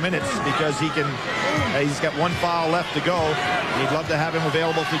 3-4 minutes because he's got 1 foul left to go. He'd love to have him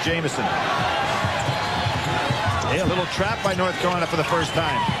available to Jamison. A little trap by North Carolina for the first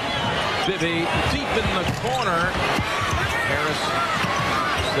time. Bibby deep in the corner. Harris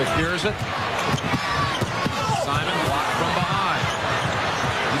secures it. Simon blocked from behind.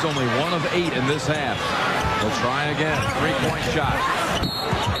 He's only 1 of 8 in this half. He'll try again. 3-point shot.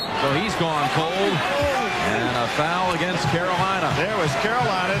 So he's gone cold. And a foul against Carolina. There was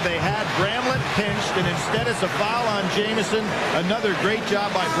Carolina. They had Bramlett pinched, and instead it's a foul on Jamison. Another great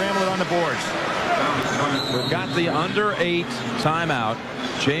job by Bramlett on the boards. We've got the under 8 timeout.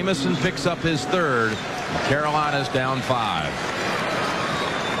 Jamison picks up his 3rd. Carolina's down 5.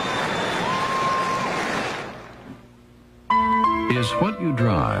 Is what you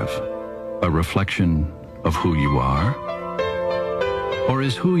drive a reflection of who you are? Or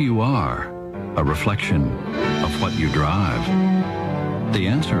is who you are a reflection of what you drive? The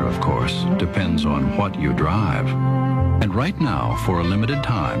answer, of course, depends on what you drive. And right now, for a limited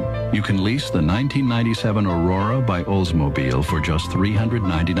time, you can lease the 1997 Aurora by Oldsmobile for just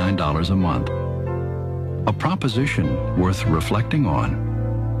 $399 a month. A proposition worth reflecting on.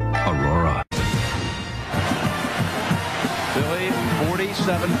 Aurora. Billy,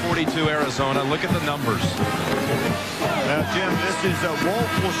 47-42 Arizona. Look at the numbers. Now, Jim, this is a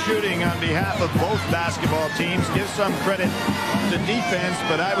woeful shooting on behalf of both basketball teams. Give some credit to defense,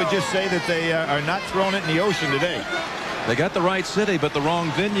 but I would just say that they are not throwing it in the ocean today. They got the right city, but the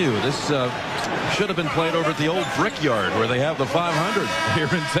wrong venue. This should have been played over at the old Brickyard where they have the 500 here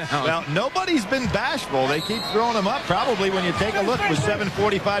in town. Well, nobody's been bashful. They keep throwing them up. Probably when you take a look with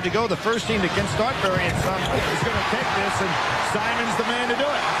 7:45 to go, the first team that can start burying some is going to take this, and Simon's the man to do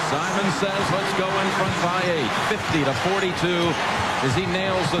it. Simon says, let's go in front by 8. 50-42 as he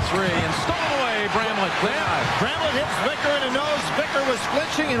nails the 3 and stole away Bramlett. Bramlett hits Zwicker in the nose. Zwicker was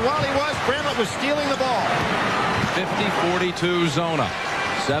flinching, and while he was, Bramlett was stealing the ball. 50-42 Zona.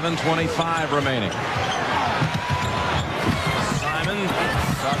 7:25 remaining. Simon,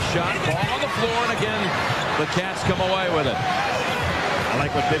 tough shot, ball on the floor, and again, the Cats come away with it. I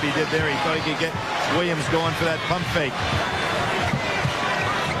like what Bibby did there. He thought he could get Williams going for that pump fake.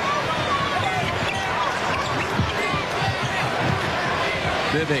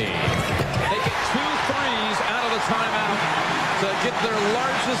 Bibby. They get 2 threes out of the timeout to get their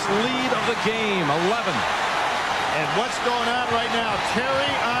largest lead of the game, 11. And what's going on right now?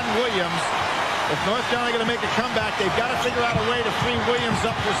 Terry on Williams. If North Carolina going to make a comeback, they've got to figure out a way to free Williams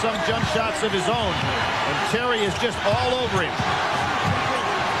up for some jump shots of his own. And Terry is just all over him.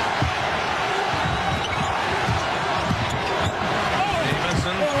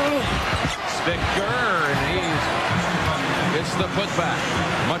 Jamison. Zwicker, and it's the putback.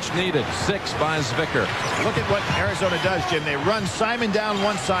 Much needed. 6 by Zwicker. Look at what Arizona does, Jim. They run Simon down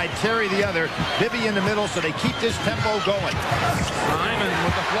one side, Terry the other, Bibby in the middle, so they keep this tempo going. Simon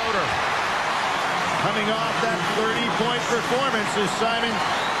with the floater. Coming off that 30-point performance is Simon,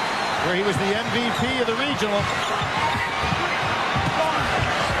 where he was the MVP of the regional.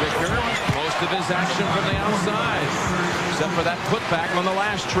 Zwicker, most of his action from the outside, except for that putback on the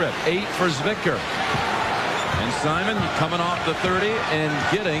last trip. 8 for Zwicker. And Simon coming off the 30 and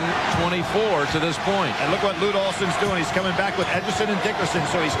getting 24 to this point. And look what Lute Olson's doing. He's coming back with Edgerson and Dickerson,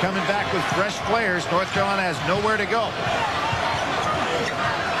 so he's coming back with fresh players. North Carolina has nowhere to go.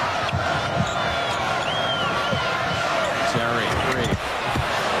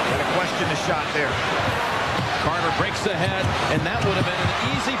 shot there. Carter breaks ahead, and that would have been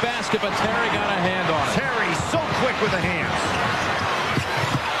an easy basket, but Terry got a hand on it. Terry so quick with the hands.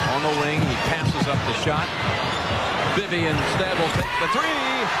 On the wing, he passes up the shot. Bibby instead will take the three,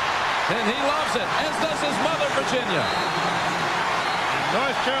 and he loves it, as does his mother, Virginia.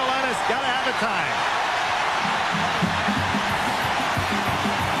 North Carolina's got to have a time.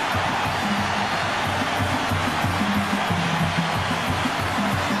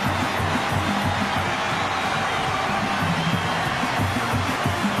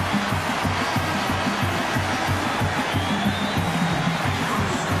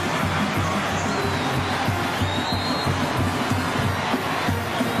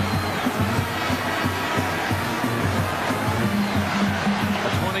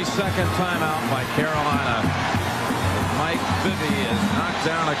 Second timeout by Carolina. Mike Bibby has knocked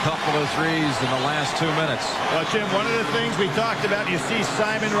down a couple of threes in the last 2 minutes. Well, Jim, one of the things we talked about, you see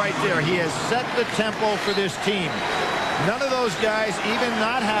Simon right there. He has set the tempo for this team. None of those guys, even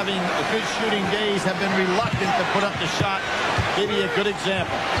not having good shooting days, have been reluctant to put up the shot. Give you a good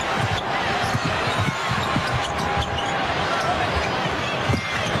example.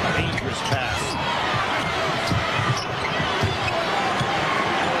 Dangerous pass.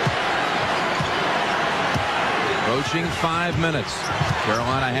 Approaching 5 minutes.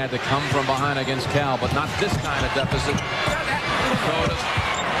 Carolina had to come from behind against Cal, but not this kind of deficit.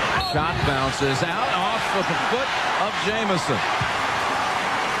 Shot bounces out off with the foot of Jamison.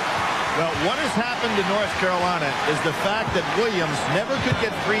 Well, what has happened to North Carolina is the fact that Williams never could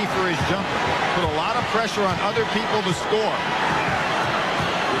get free for his jumper. Put a lot of pressure on other people to score.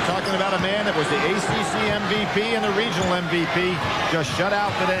 We're talking about a man that was the ACC MVP and the regional MVP, just shut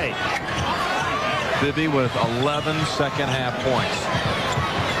out today. Bibby with 11 second-half points.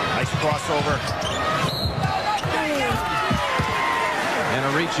 Nice crossover. And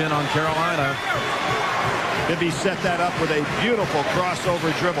a reach in on Carolina. Bibby set that up with a beautiful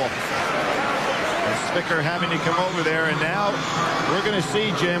crossover dribble. And Spicker having to come over there. And now we're going to see,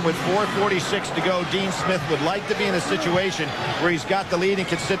 Jim, with 4:46 to go, Dean Smith would like to be in a situation where he's got the lead and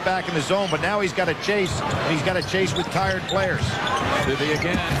can sit back in the zone. But now he's got to chase, and he's got to chase with tired players. Bibby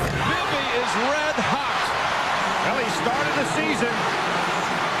again. Bibby is red hot. Well, he started the season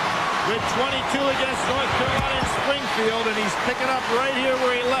with 22 against North Carolina in Springfield, and he's picking up right here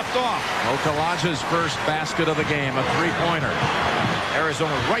where he left off. Okalaja's first basket of the game, a three-pointer.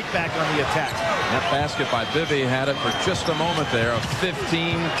 Arizona right back on the attack. That basket by Bibby had it for just a moment there. A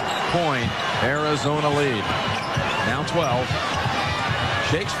 15-point Arizona lead. Now 12.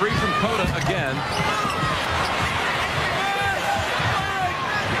 Shakes free from Cota again.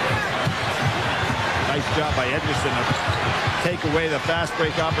 Nice job by Edgerson to take away the fast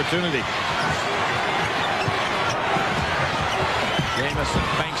break opportunity. Jamison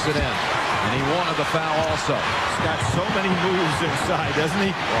banks it in, and he wanted the foul also. He's got so many moves inside, doesn't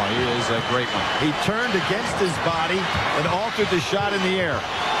he? Oh, he is a great one. He turned against his body and altered the shot in the air.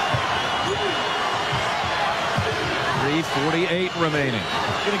 3:48 remaining.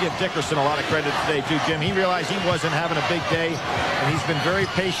 I'm going to give Dickerson a lot of credit today, too, Jim. He realized he wasn't having a big day, and he's been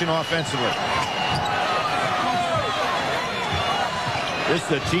very patient offensively. This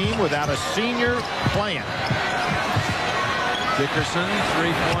is a team without a senior playing. Dickerson,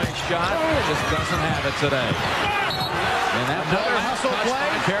 three-point shot, just doesn't have it today. And that another hustle play.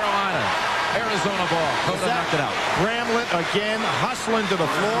 Carolina. Arizona ball. Cota knocked it out. Bramlett again hustling to the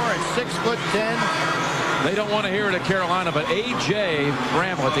floor at 6'10". They don't want to hear it at Carolina, but A.J.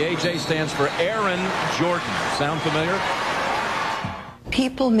 Bramlett, the A.J. stands for Aaron Jordan. Sound familiar?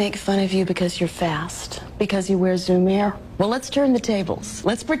 People make fun of you because you're fast, because you wear Zoom Air. Well, let's turn the tables.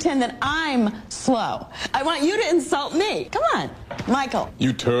 Let's pretend that I'm slow. I want you to insult me. Come on, Michael.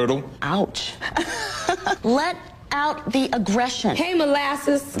 You turtle. Ouch. Let out the aggression. Hey,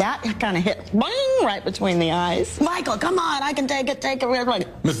 molasses. That kind of hit boing, right between the eyes. Michael, come on. I can take it. Take it.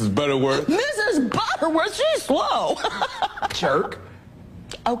 Mrs. Butterworth. Mrs. Butterworth, she's slow. Jerk.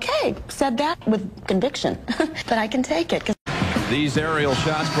 Okay, said that with conviction. But I can take it. These aerial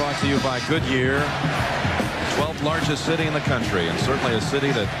shots brought to you by Goodyear. 12th largest city in the country, and certainly a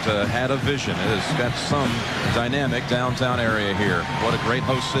city that had a vision. It has got some dynamic downtown area here. What a great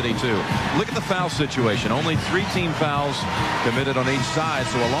host city, too. Look at the foul situation. Only 3 team fouls committed on each side,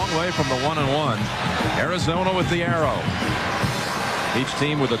 so a long way from the 1-and-1. Arizona with the arrow. Each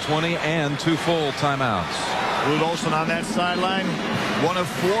team with a 20 and 2 full timeouts. Lute Olson on that sideline. One of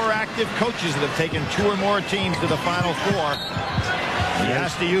 4 active coaches that have taken 2 or more teams to the Final Four. He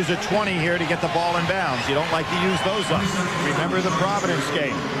has to use a 20 here to get the ball in bounds. You don't like to use those up. Remember the Providence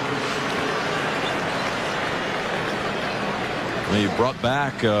game. He brought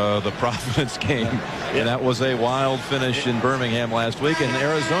back the Providence game, and that was a wild finish in Birmingham last week. And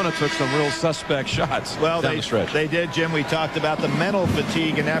Arizona took some real suspect shots down the stretch. They did, Jim. We talked about the mental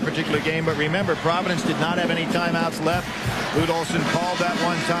fatigue in that particular game. But remember, Providence did not have any timeouts left. Lute Olson called that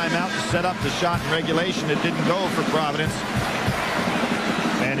one timeout to set up the shot in regulation. It didn't go for Providence.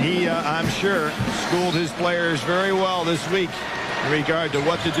 And he, I'm sure, schooled his players very well this week in regard to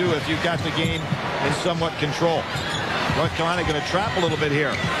what to do if you've got the game in somewhat control. North Carolina going to trap a little bit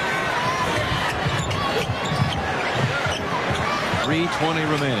here. 3:20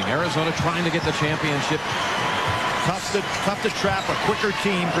 remaining. Arizona trying to get the championship. Tough to trap a quicker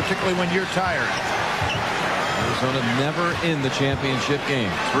team, particularly when you're tired. Arizona never in the championship game.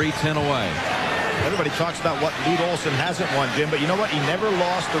 3:10 away. Everybody talks about what Lute Olson hasn't won, Jim, but you know what? He never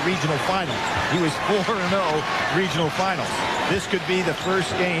lost the regional final. He was 4-0 regional finals. This could be the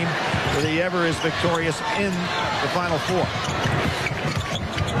first game where he ever is victorious in the Final Four.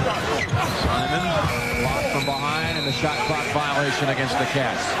 Simon blocked from behind, and the shot clock violation against the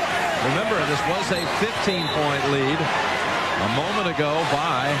Cats. Remember, this was a 15-point lead a moment ago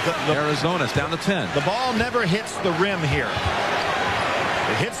by Arizona. It's down to 10. The ball never hits the rim here.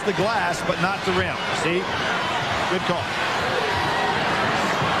 It hits the glass, but not the rim. See? Good call.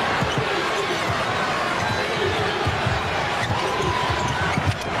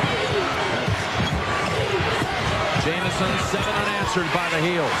 Jamison, 7 unanswered by the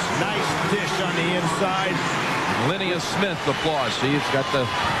heels. Nice dish on the inside. Linnea Smith, applause. She's got the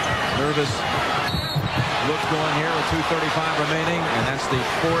nervous look going here with 2:35 remaining, and that's the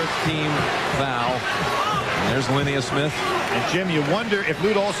 4th team foul. And there's Linnea Smith. And Jim, you wonder if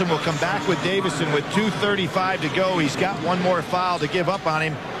Lute Olson will come back with Davison with 2:35 to go. He's got one more foul to give up on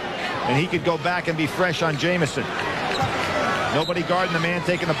him, and he could go back and be fresh on Jamison. Nobody guarding the man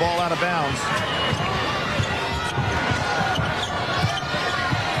taking the ball out of bounds.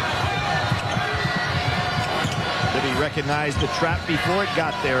 Bibby recognized the trap before it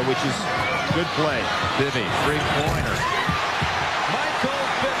got there, which is good play. Bibby, three-pointer. Michael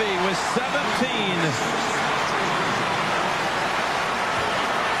Bibby with 17.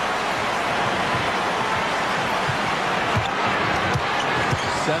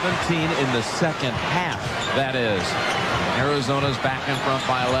 17 in the second half, that is. Arizona's back in front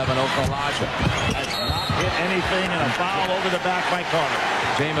by 11. Okalaja has not hit anything, and a foul over the back by Carter.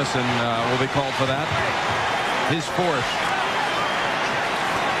 Jamison will be called for that. His 4th.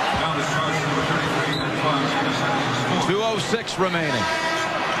 2:06 remaining.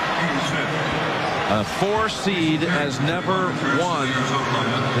 A 4 seed has never won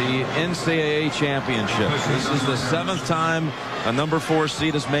the NCAA championship. This is the 7th time a number 4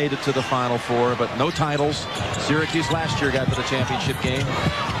 seed has made it to the Final Four, but no titles. Syracuse last year got to the championship game.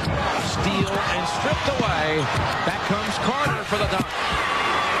 Steal and stripped away. Back comes Carter for the dunk.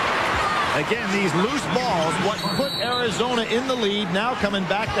 Again, these loose balls, what put Arizona in the lead, now coming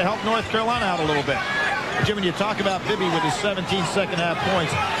back to help North Carolina out a little bit. Jim, when you talk about Bibby with his 17 second-half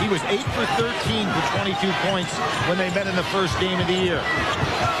points, he was 8 for 13 for 22 points when they met in the first game of the year.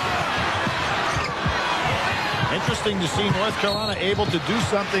 Interesting to see North Carolina able to do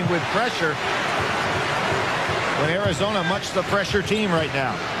something with pressure when Arizona much the pressure team right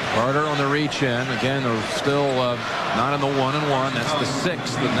now. Carter on the reach in. Again, they're still not in the 1-and-1. That's the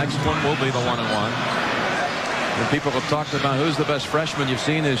 6th. The next one will be the 1-and-1. And people have talked about who's the best freshman you've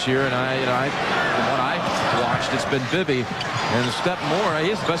seen this year, and from what I watched, it's been Bibby. And a step more,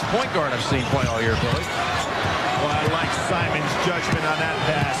 he's the best point guard I've seen play all year, Billy. Well, I like Simon's judgment on that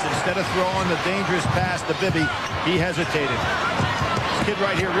pass. Instead of throwing the dangerous pass to Bibby, he hesitated. This kid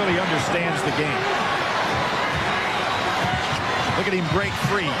right here really understands the game. Look at him break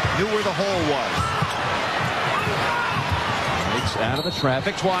free. Knew where the hole was. Breaks out of the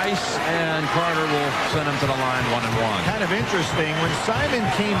traffic twice, and Carter will send him to the line 1-and-1. Kind of interesting. When Simon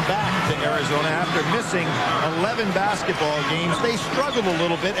came back to Arizona after missing 11 basketball games, they struggled a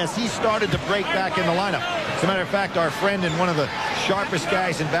little bit as he started to break back in the lineup. As a matter of fact, our friend and one of the sharpest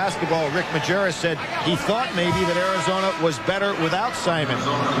guys in basketball, Rick Majerus, said he thought maybe that Arizona was better without Simon.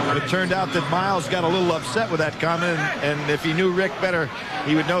 But it turned out that Miles got a little upset with that comment, and if he knew Rick better,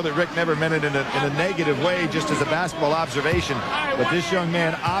 he would know that Rick never meant it in a negative way, just as a basketball observation. But this young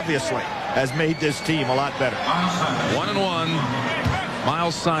man obviously has made this team a lot better. 1-and-1,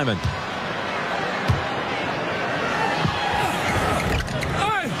 Miles Simon.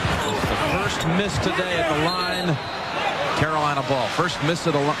 First miss today at the line. Carolina ball. First miss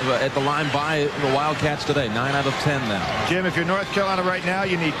at the line by the Wildcats today. 9 out of 10 now. Jim, if you're North Carolina right now,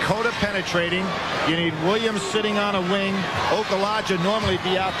 you need Cota penetrating. You need Williams sitting on a wing. Okalaja normally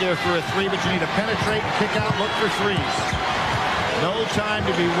be out there for a 3, but you need to penetrate, kick out, look for threes. No time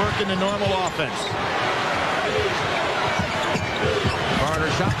to be working the normal offense. Carter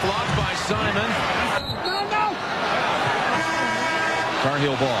shot blocked by Simon. Tar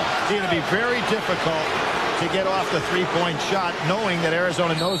Heel ball. It's going to be very difficult to get off the three-point shot, knowing that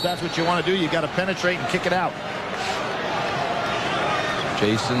Arizona knows that's what you want to do. You've got to penetrate and kick it out.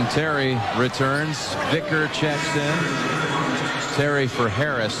 Jason Terry returns. Vicker checks in. Terry for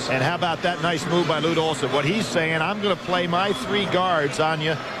Harris. And how about that nice move by Lute Olson? What he's saying, I'm going to play my 3 guards on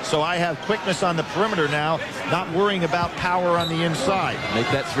you, so I have quickness on the perimeter now, not worrying about power on the inside. Make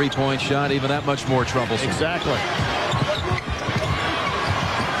that three-point shot even that much more troublesome. Exactly.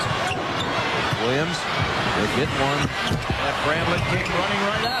 Williams, they get one. That Bramlett came running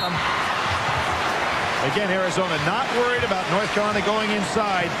right at him. Again, Arizona not worried about North Carolina going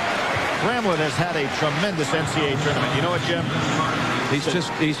inside. Bramlett has had a tremendous NCAA tournament. You know what, Jim?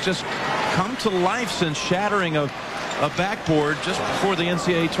 He's just come to life since shattering a backboard just before the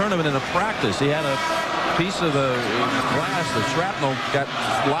NCAA tournament in a practice. He had a piece of the glass, the shrapnel, got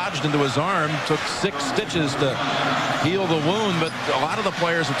lodged into his arm. Took 6 stitches to heal the wound. But a lot of the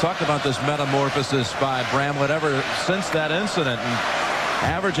players have talked about this metamorphosis by Bramlett ever since that incident. And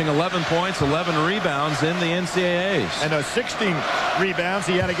averaging 11 points, 11 rebounds in the NCAAs. And 16 rebounds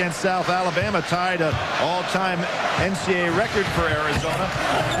he had against South Alabama, tied an all-time NCAA record for Arizona.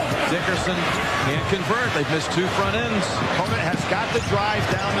 Dickerson can't convert. They've missed 2 front ends. Opponent has got to drive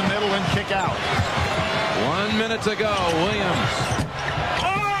down the middle and kick out. 1 minute to go. Williams.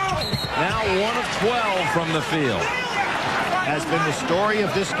 Now 1 of 12 from the field. Has been the story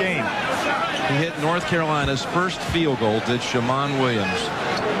of this game. He hit North Carolina's first field goal, did Shammond Williams.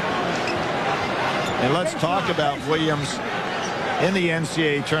 And let's talk about Williams in the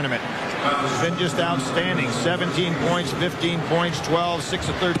NCAA tournament. He's been just outstanding. 17 points, 15 points, 12, 6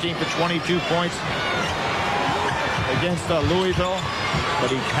 of 13 for 22 points against Louisville. But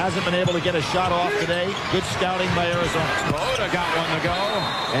he hasn't been able to get a shot off today. Good scouting by Arizona. Rhoda got one to go.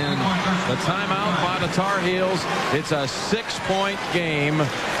 And the timeout by the Tar Heels. It's a 6-point game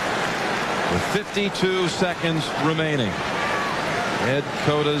with 52 seconds remaining. Ed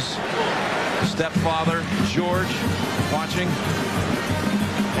Coda's stepfather, George, watching.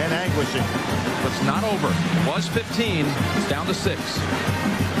 And anguishing. But it's not over. It was 15. It's down to 6.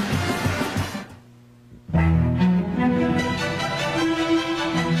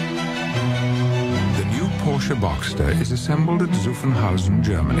 Porsche Boxster is assembled at Zuffenhausen,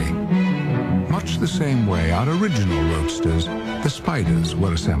 Germany. Much the same way our original Roadsters, the Spiders,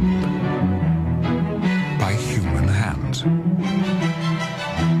 were assembled. By human hands.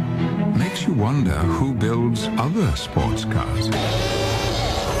 Makes you wonder who builds other sports cars.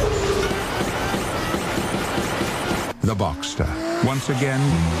 The Boxster. Once again,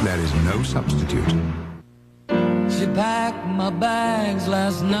 there is no substitute. She packed my bags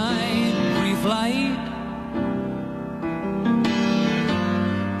last night, pre-flight.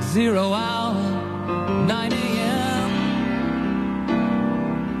 0 hour, 9 a.m.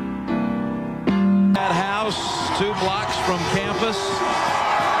 That house, 2 blocks from campus.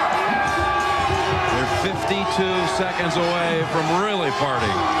 They're 52 seconds away from really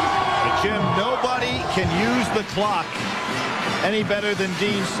partying. But Jim, nobody can use the clock any better than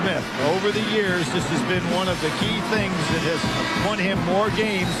Dean Smith. Over the years, this has been one of the key things that has won him more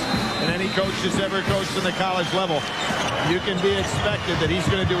games than any coach has ever coached in the college level. You can be expected that he's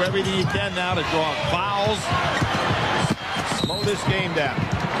going to do everything he can now to draw fouls, slow this game down.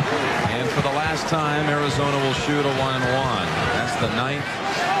 And for the last time, Arizona will shoot a 1-and-1. That's the 9th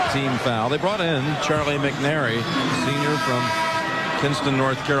team foul. They brought in Charlie McNary, senior from Kinston,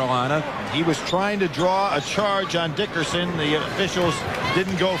 North Carolina. He was trying to draw a charge on Dickerson. The officials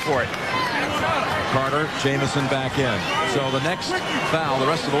didn't go for it. Carter, Jamison back in. So the next foul, the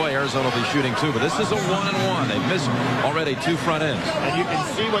rest of the way, Arizona will be shooting 2. But this is a 1-and-1. They've missed already 2 front ends. And you can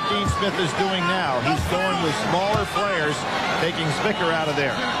see what Dean Smith is doing now. He's going with smaller players, taking Spicker out of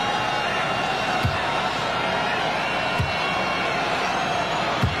there.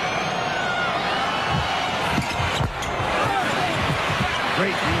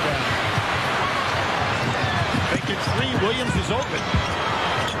 Great rebound. Making 3. Williams is open.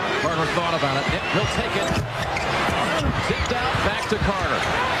 Carter thought about it. He'll take it. Tipped out, back to Carter.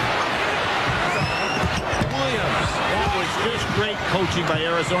 Williams. That was just great coaching by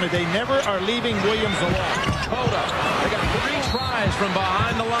Arizona. They never are leaving Williams alone. Coda. They got 3 tries from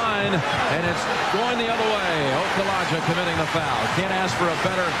behind the line, and it's going the other way. Okalaja committing the foul. Can't ask for a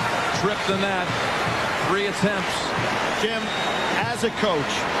better trip than that. 3 attempts. Jim, as a coach,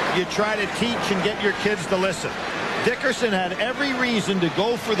 you try to teach and get your kids to listen. Dickerson had every reason to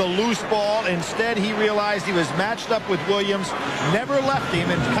go for the loose ball. Instead, he realized he was matched up with Williams, never left him,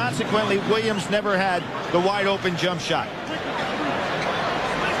 and consequently, Williams never had the wide open jump shot.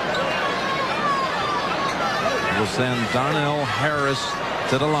 Will send Donnell Harris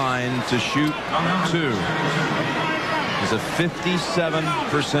to the line to shoot 2. He's a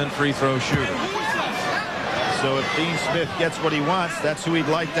 57% free throw shooter. So if Dean Smith gets what he wants, that's who he'd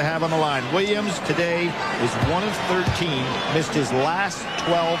like to have on the line. Williams today is 1 of 13, missed his last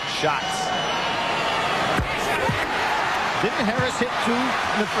 12 shots. Didn't Harris hit 2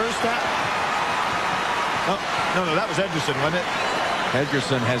 in the first half? Oh, no, that was Edgerson, wasn't it?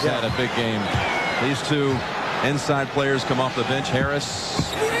 Edgerson has had a big game. These two inside players come off the bench. Harris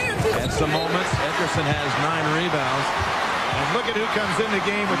had some moments. Edgerson has 9 rebounds. And look at who comes in the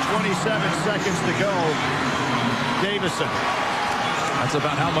game with 27 seconds to go. Davison. That's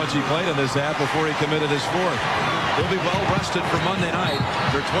about how much he played in this half before he committed his 4th. He'll be well rested for Monday night.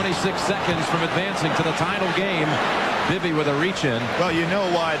 They're 26 seconds from advancing to the title game. Bibby with a reach in. Well, you know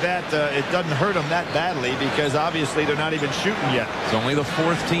why that it doesn't hurt them that badly, because obviously they're not even shooting yet. It's only the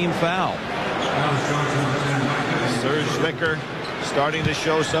 4th team foul. Serge Zwicker starting to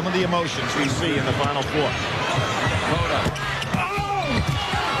show some of the emotions we see in the Final Four. Coda.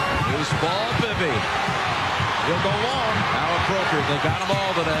 Loose ball, Bibby. He'll go long. How appropriate. They got them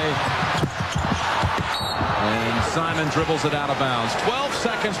all today. And Simon dribbles it out of bounds. 12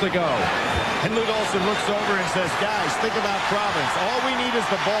 seconds to go. And Lute Olson looks over and says, guys, think about Providence. All we need is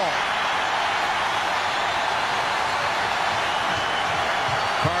the ball.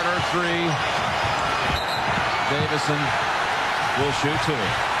 Carter 3. Davison will shoot 2.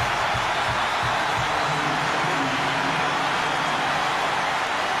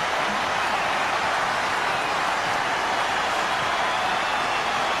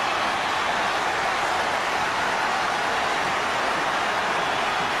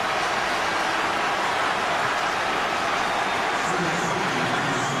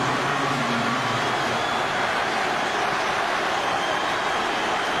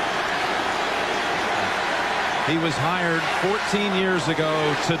 He was hired 14 years ago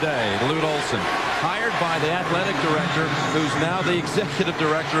today, Lute Olson, hired by the athletic director, who's now the executive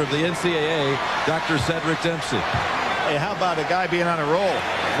director of the NCAA, Dr. Cedric Dempsey. Hey, how about a guy being on a roll?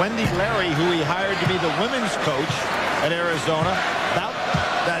 Wendy Larry, who he hired to be the women's coach at Arizona, about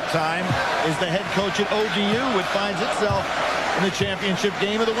that time is the head coach at ODU, which finds itself in the championship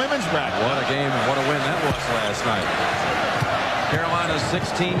game of the women's bracket. What a game, what a win that was last night. Carolina's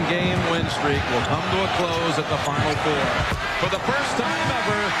 16-game win streak will come to a close at the Final Four. For the first time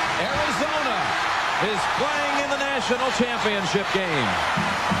ever, Arizona is playing in the national championship game.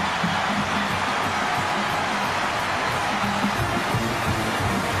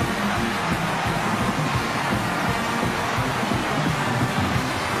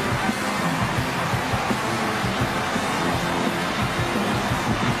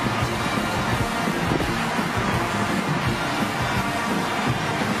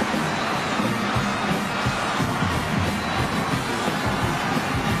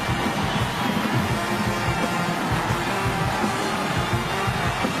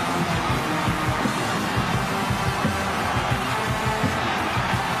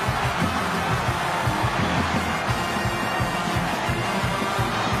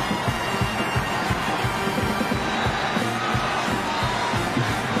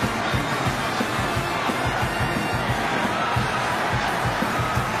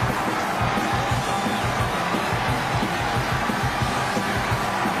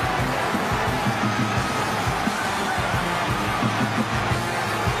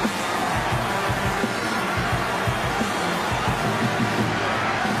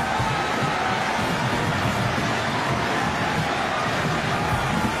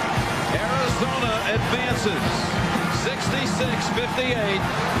 Advances 66-58.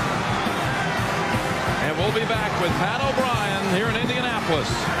 And we'll be back with Pat O'Brien here in Indianapolis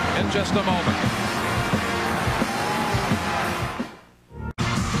in just a moment.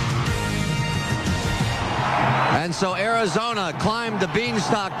 And so Arizona climbed the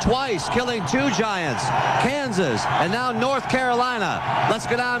beanstalk twice, killing 2 Giants, Kansas, and now North Carolina. Let's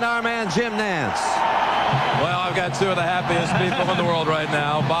go down to our man Jim Nance. Well, I've got 2 of the happiest people in the world right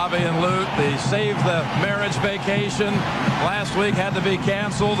now, Bobby and Lute. They saved the marriage vacation. Last week had to be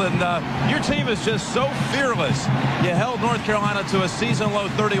canceled, and your team is just so fearless. You held North Carolina to a season-low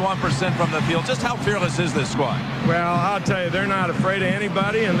 31% from the field. Just how fearless is this squad? Well, I'll tell you, they're not afraid of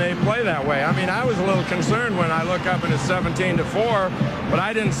anybody, and they play that way. I mean, I was a little concerned when I look up and it's 17-4, but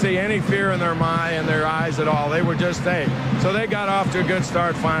I didn't see any fear in their mind and their eyes at all. They were just, hey. So they got off to a good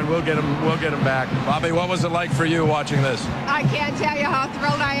start. Fine, we'll get them back. Bobby, what was it like for you watching this? I can't tell you how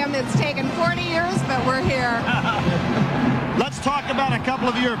thrilled I am. It's taken 40 years, but we're here. Let's talk about a couple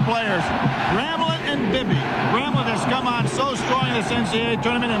of your players, Bramlett and Bibby. Bramlett has come on so strong in this NCAA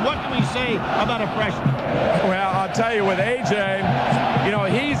tournament, and what can we say about a freshman? Well, I'll tell you, with AJ, you know,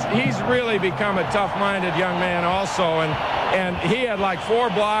 he's really become a tough-minded young man also, and he had like 4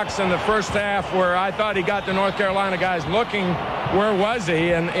 blocks in the first half where I thought he got the North Carolina guys looking where was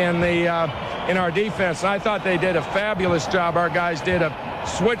he in our defense. And I thought they did a fabulous job. Our guys did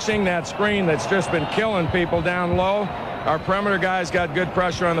switching that screen that's just been killing people down low. Our perimeter guys got good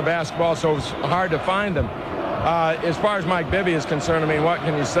pressure on the basketball, so it was hard to find them. As far as Mike Bibby is concerned, I mean, what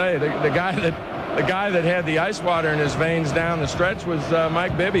can you say? The guy that had the ice water in his veins down the stretch was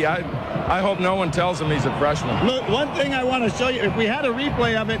Mike Bibby. I hope no one tells him he's a freshman. Look, one thing I want to show you, if we had a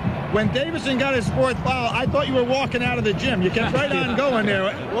replay of it, when Davison got his 4th foul, I thought you were walking out of the gym. You kept right on going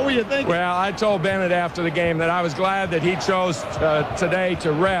there. What were you thinking? Well, I told Bennett after the game that I was glad that he chose today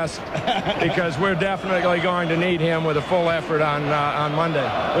to rest because we're definitely going to need him with a full effort on Monday.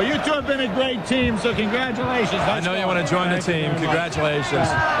 Well, you two have been a great team, so congratulations. I know you want to join the team. Congratulations.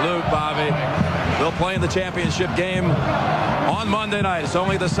 Luke, Bobby. They'll play in the championship game on Monday night. It's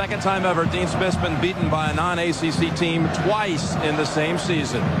only the second time ever Dean Smith's been beaten by a non-ACC team twice in the same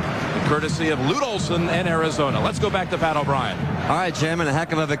season, courtesy of Lute Olson and Arizona. Let's go back to Pat O'Brien. All right, Jim, and a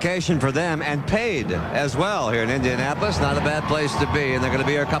heck of a vacation for them, and paid as well here in Indianapolis. Not a bad place to be, and they're going to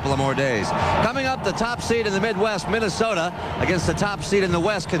be here a couple of more days. Coming up, the top seed in the Midwest, Minnesota, against the top seed in the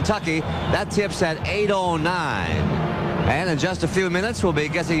West, Kentucky. That tips at 8:09. And in just a few minutes, we'll be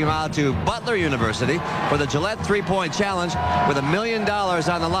getting you out to Butler University for the Gillette 3-point challenge with $1 million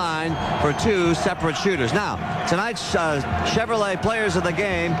on the line for 2 separate shooters. Now, tonight's Chevrolet players of the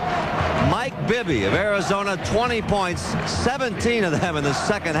game, Mike Bibby of Arizona, 20 points, 17 of them in the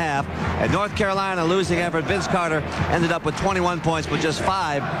second half. And North Carolina losing effort, Vince Carter ended up with 21 points, but just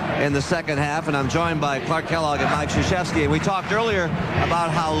 5 in the second half. And I'm joined by Clark Kellogg and Mike Krzyzewski. And we talked earlier about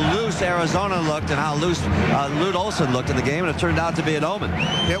how loose Arizona looked and how loose Lute Olson looked in the game, and it turned out to be an omen.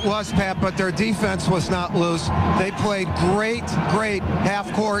 It was, Pat, but their defense was not loose. They played great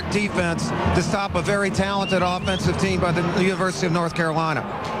half-court defense to stop a very talented offensive team by the University of North Carolina.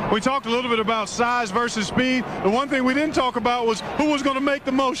 We talked a little bit about size versus speed. The one thing we didn't talk about was who was going to make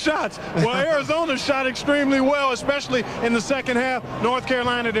the most shots. Well, Arizona shot extremely well, especially in the second half. North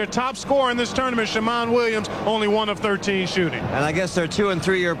Carolina, their top scorer in this tournament, Shammond Williams, only 1 of 13 shooting. And I guess their 2- and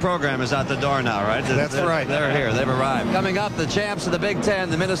 3-year program is out the door now, right? That's right. They're here. They've arrived. Coming up, the champs of the Big Ten,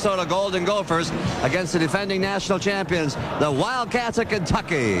 the Minnesota Golden Gophers, against the defending national champions, the Wildcats of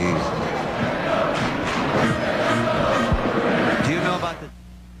Kentucky. Do you know about the...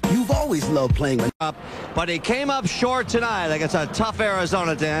 You've always loved playing with... But he came up short tonight against a tough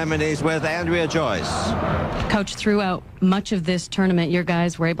Arizona team, and he's with Andrea Joyce. Coach, throughout much of this tournament, your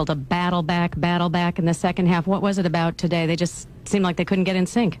guys were able to battle back in the second half. What was it about today? They just seemed like they couldn't get in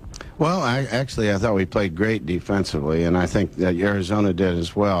sync. Well, I thought we played great defensively, and I think that Arizona did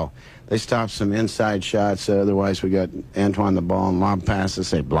as well. They stopped some inside shots. Otherwise, we got Antoine the ball and lob passes.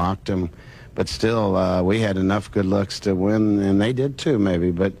 They blocked them. But still, we had enough good looks to win, and they did too,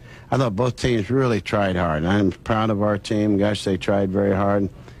 maybe. But I thought both teams really tried hard. I'm proud of our team. Gosh, they tried very hard.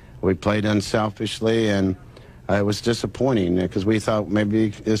 We played unselfishly, and it was disappointing because we thought maybe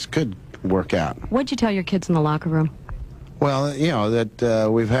this could work out. What'd you tell your kids in the locker room? Well, you know,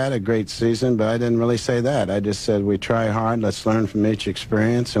 that we've had a great season, but I didn't really say that. I just said we try hard, let's learn from each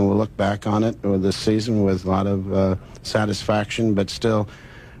experience, and we'll look back on it with this season with a lot of satisfaction, but still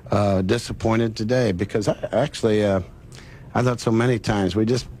disappointed today because I thought so many times we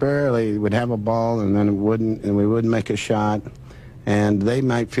just barely would have a ball and then we wouldn't make a shot, and they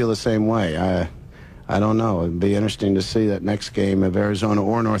might feel the same way. I don't know. It'd be interesting to see that next game of Arizona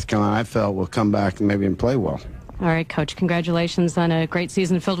or North Carolina, I felt, will come back and maybe play well. All right, Coach, congratulations on a great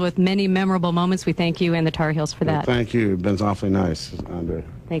season filled with many memorable moments. We thank you and the Tar Heels for that. Well, thank you. You've been awfully nice, Andre.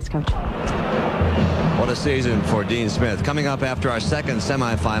 Thanks, Coach. What a season for Dean Smith. Coming up after our second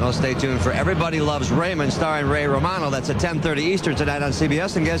semifinal, stay tuned for Everybody Loves Raymond, starring Ray Romano. That's at 10:30 Eastern tonight on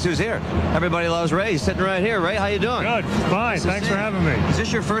CBS. And guess who's here? Everybody Loves Ray. He's sitting right here. Ray, how you doing? Good. Fine. Thanks for having me. Is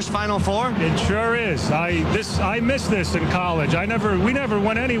this your first Final Four? It sure is. I missed this in college. We never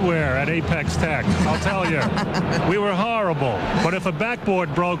went anywhere at Apex Tech. I'll tell you. We were horrible. But if a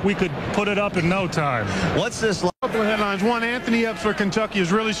backboard broke, we could put it up in no time. What's this? A couple of headlines. One, Anthony Epps for Kentucky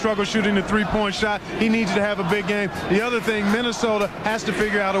has really struggled shooting the 3-point shot. He needs to have a big game. The other thing, Minnesota has to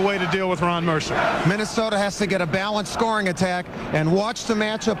figure out a way to deal with Ron Mercer. Minnesota has to get a balanced scoring attack and watch the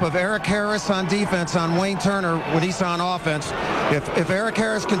matchup of Eric Harris on defense on Wayne Turner when he's on offense. If Eric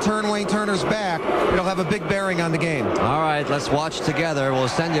Harris can turn Wayne Turner's back, it'll have a big bearing on the game. All right, let's watch together. We'll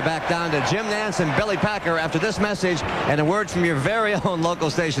send you back down to Jim Nance and Billy Packer after this message and a word from your very own local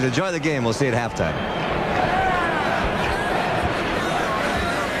station. Enjoy the game. We'll see you at halftime.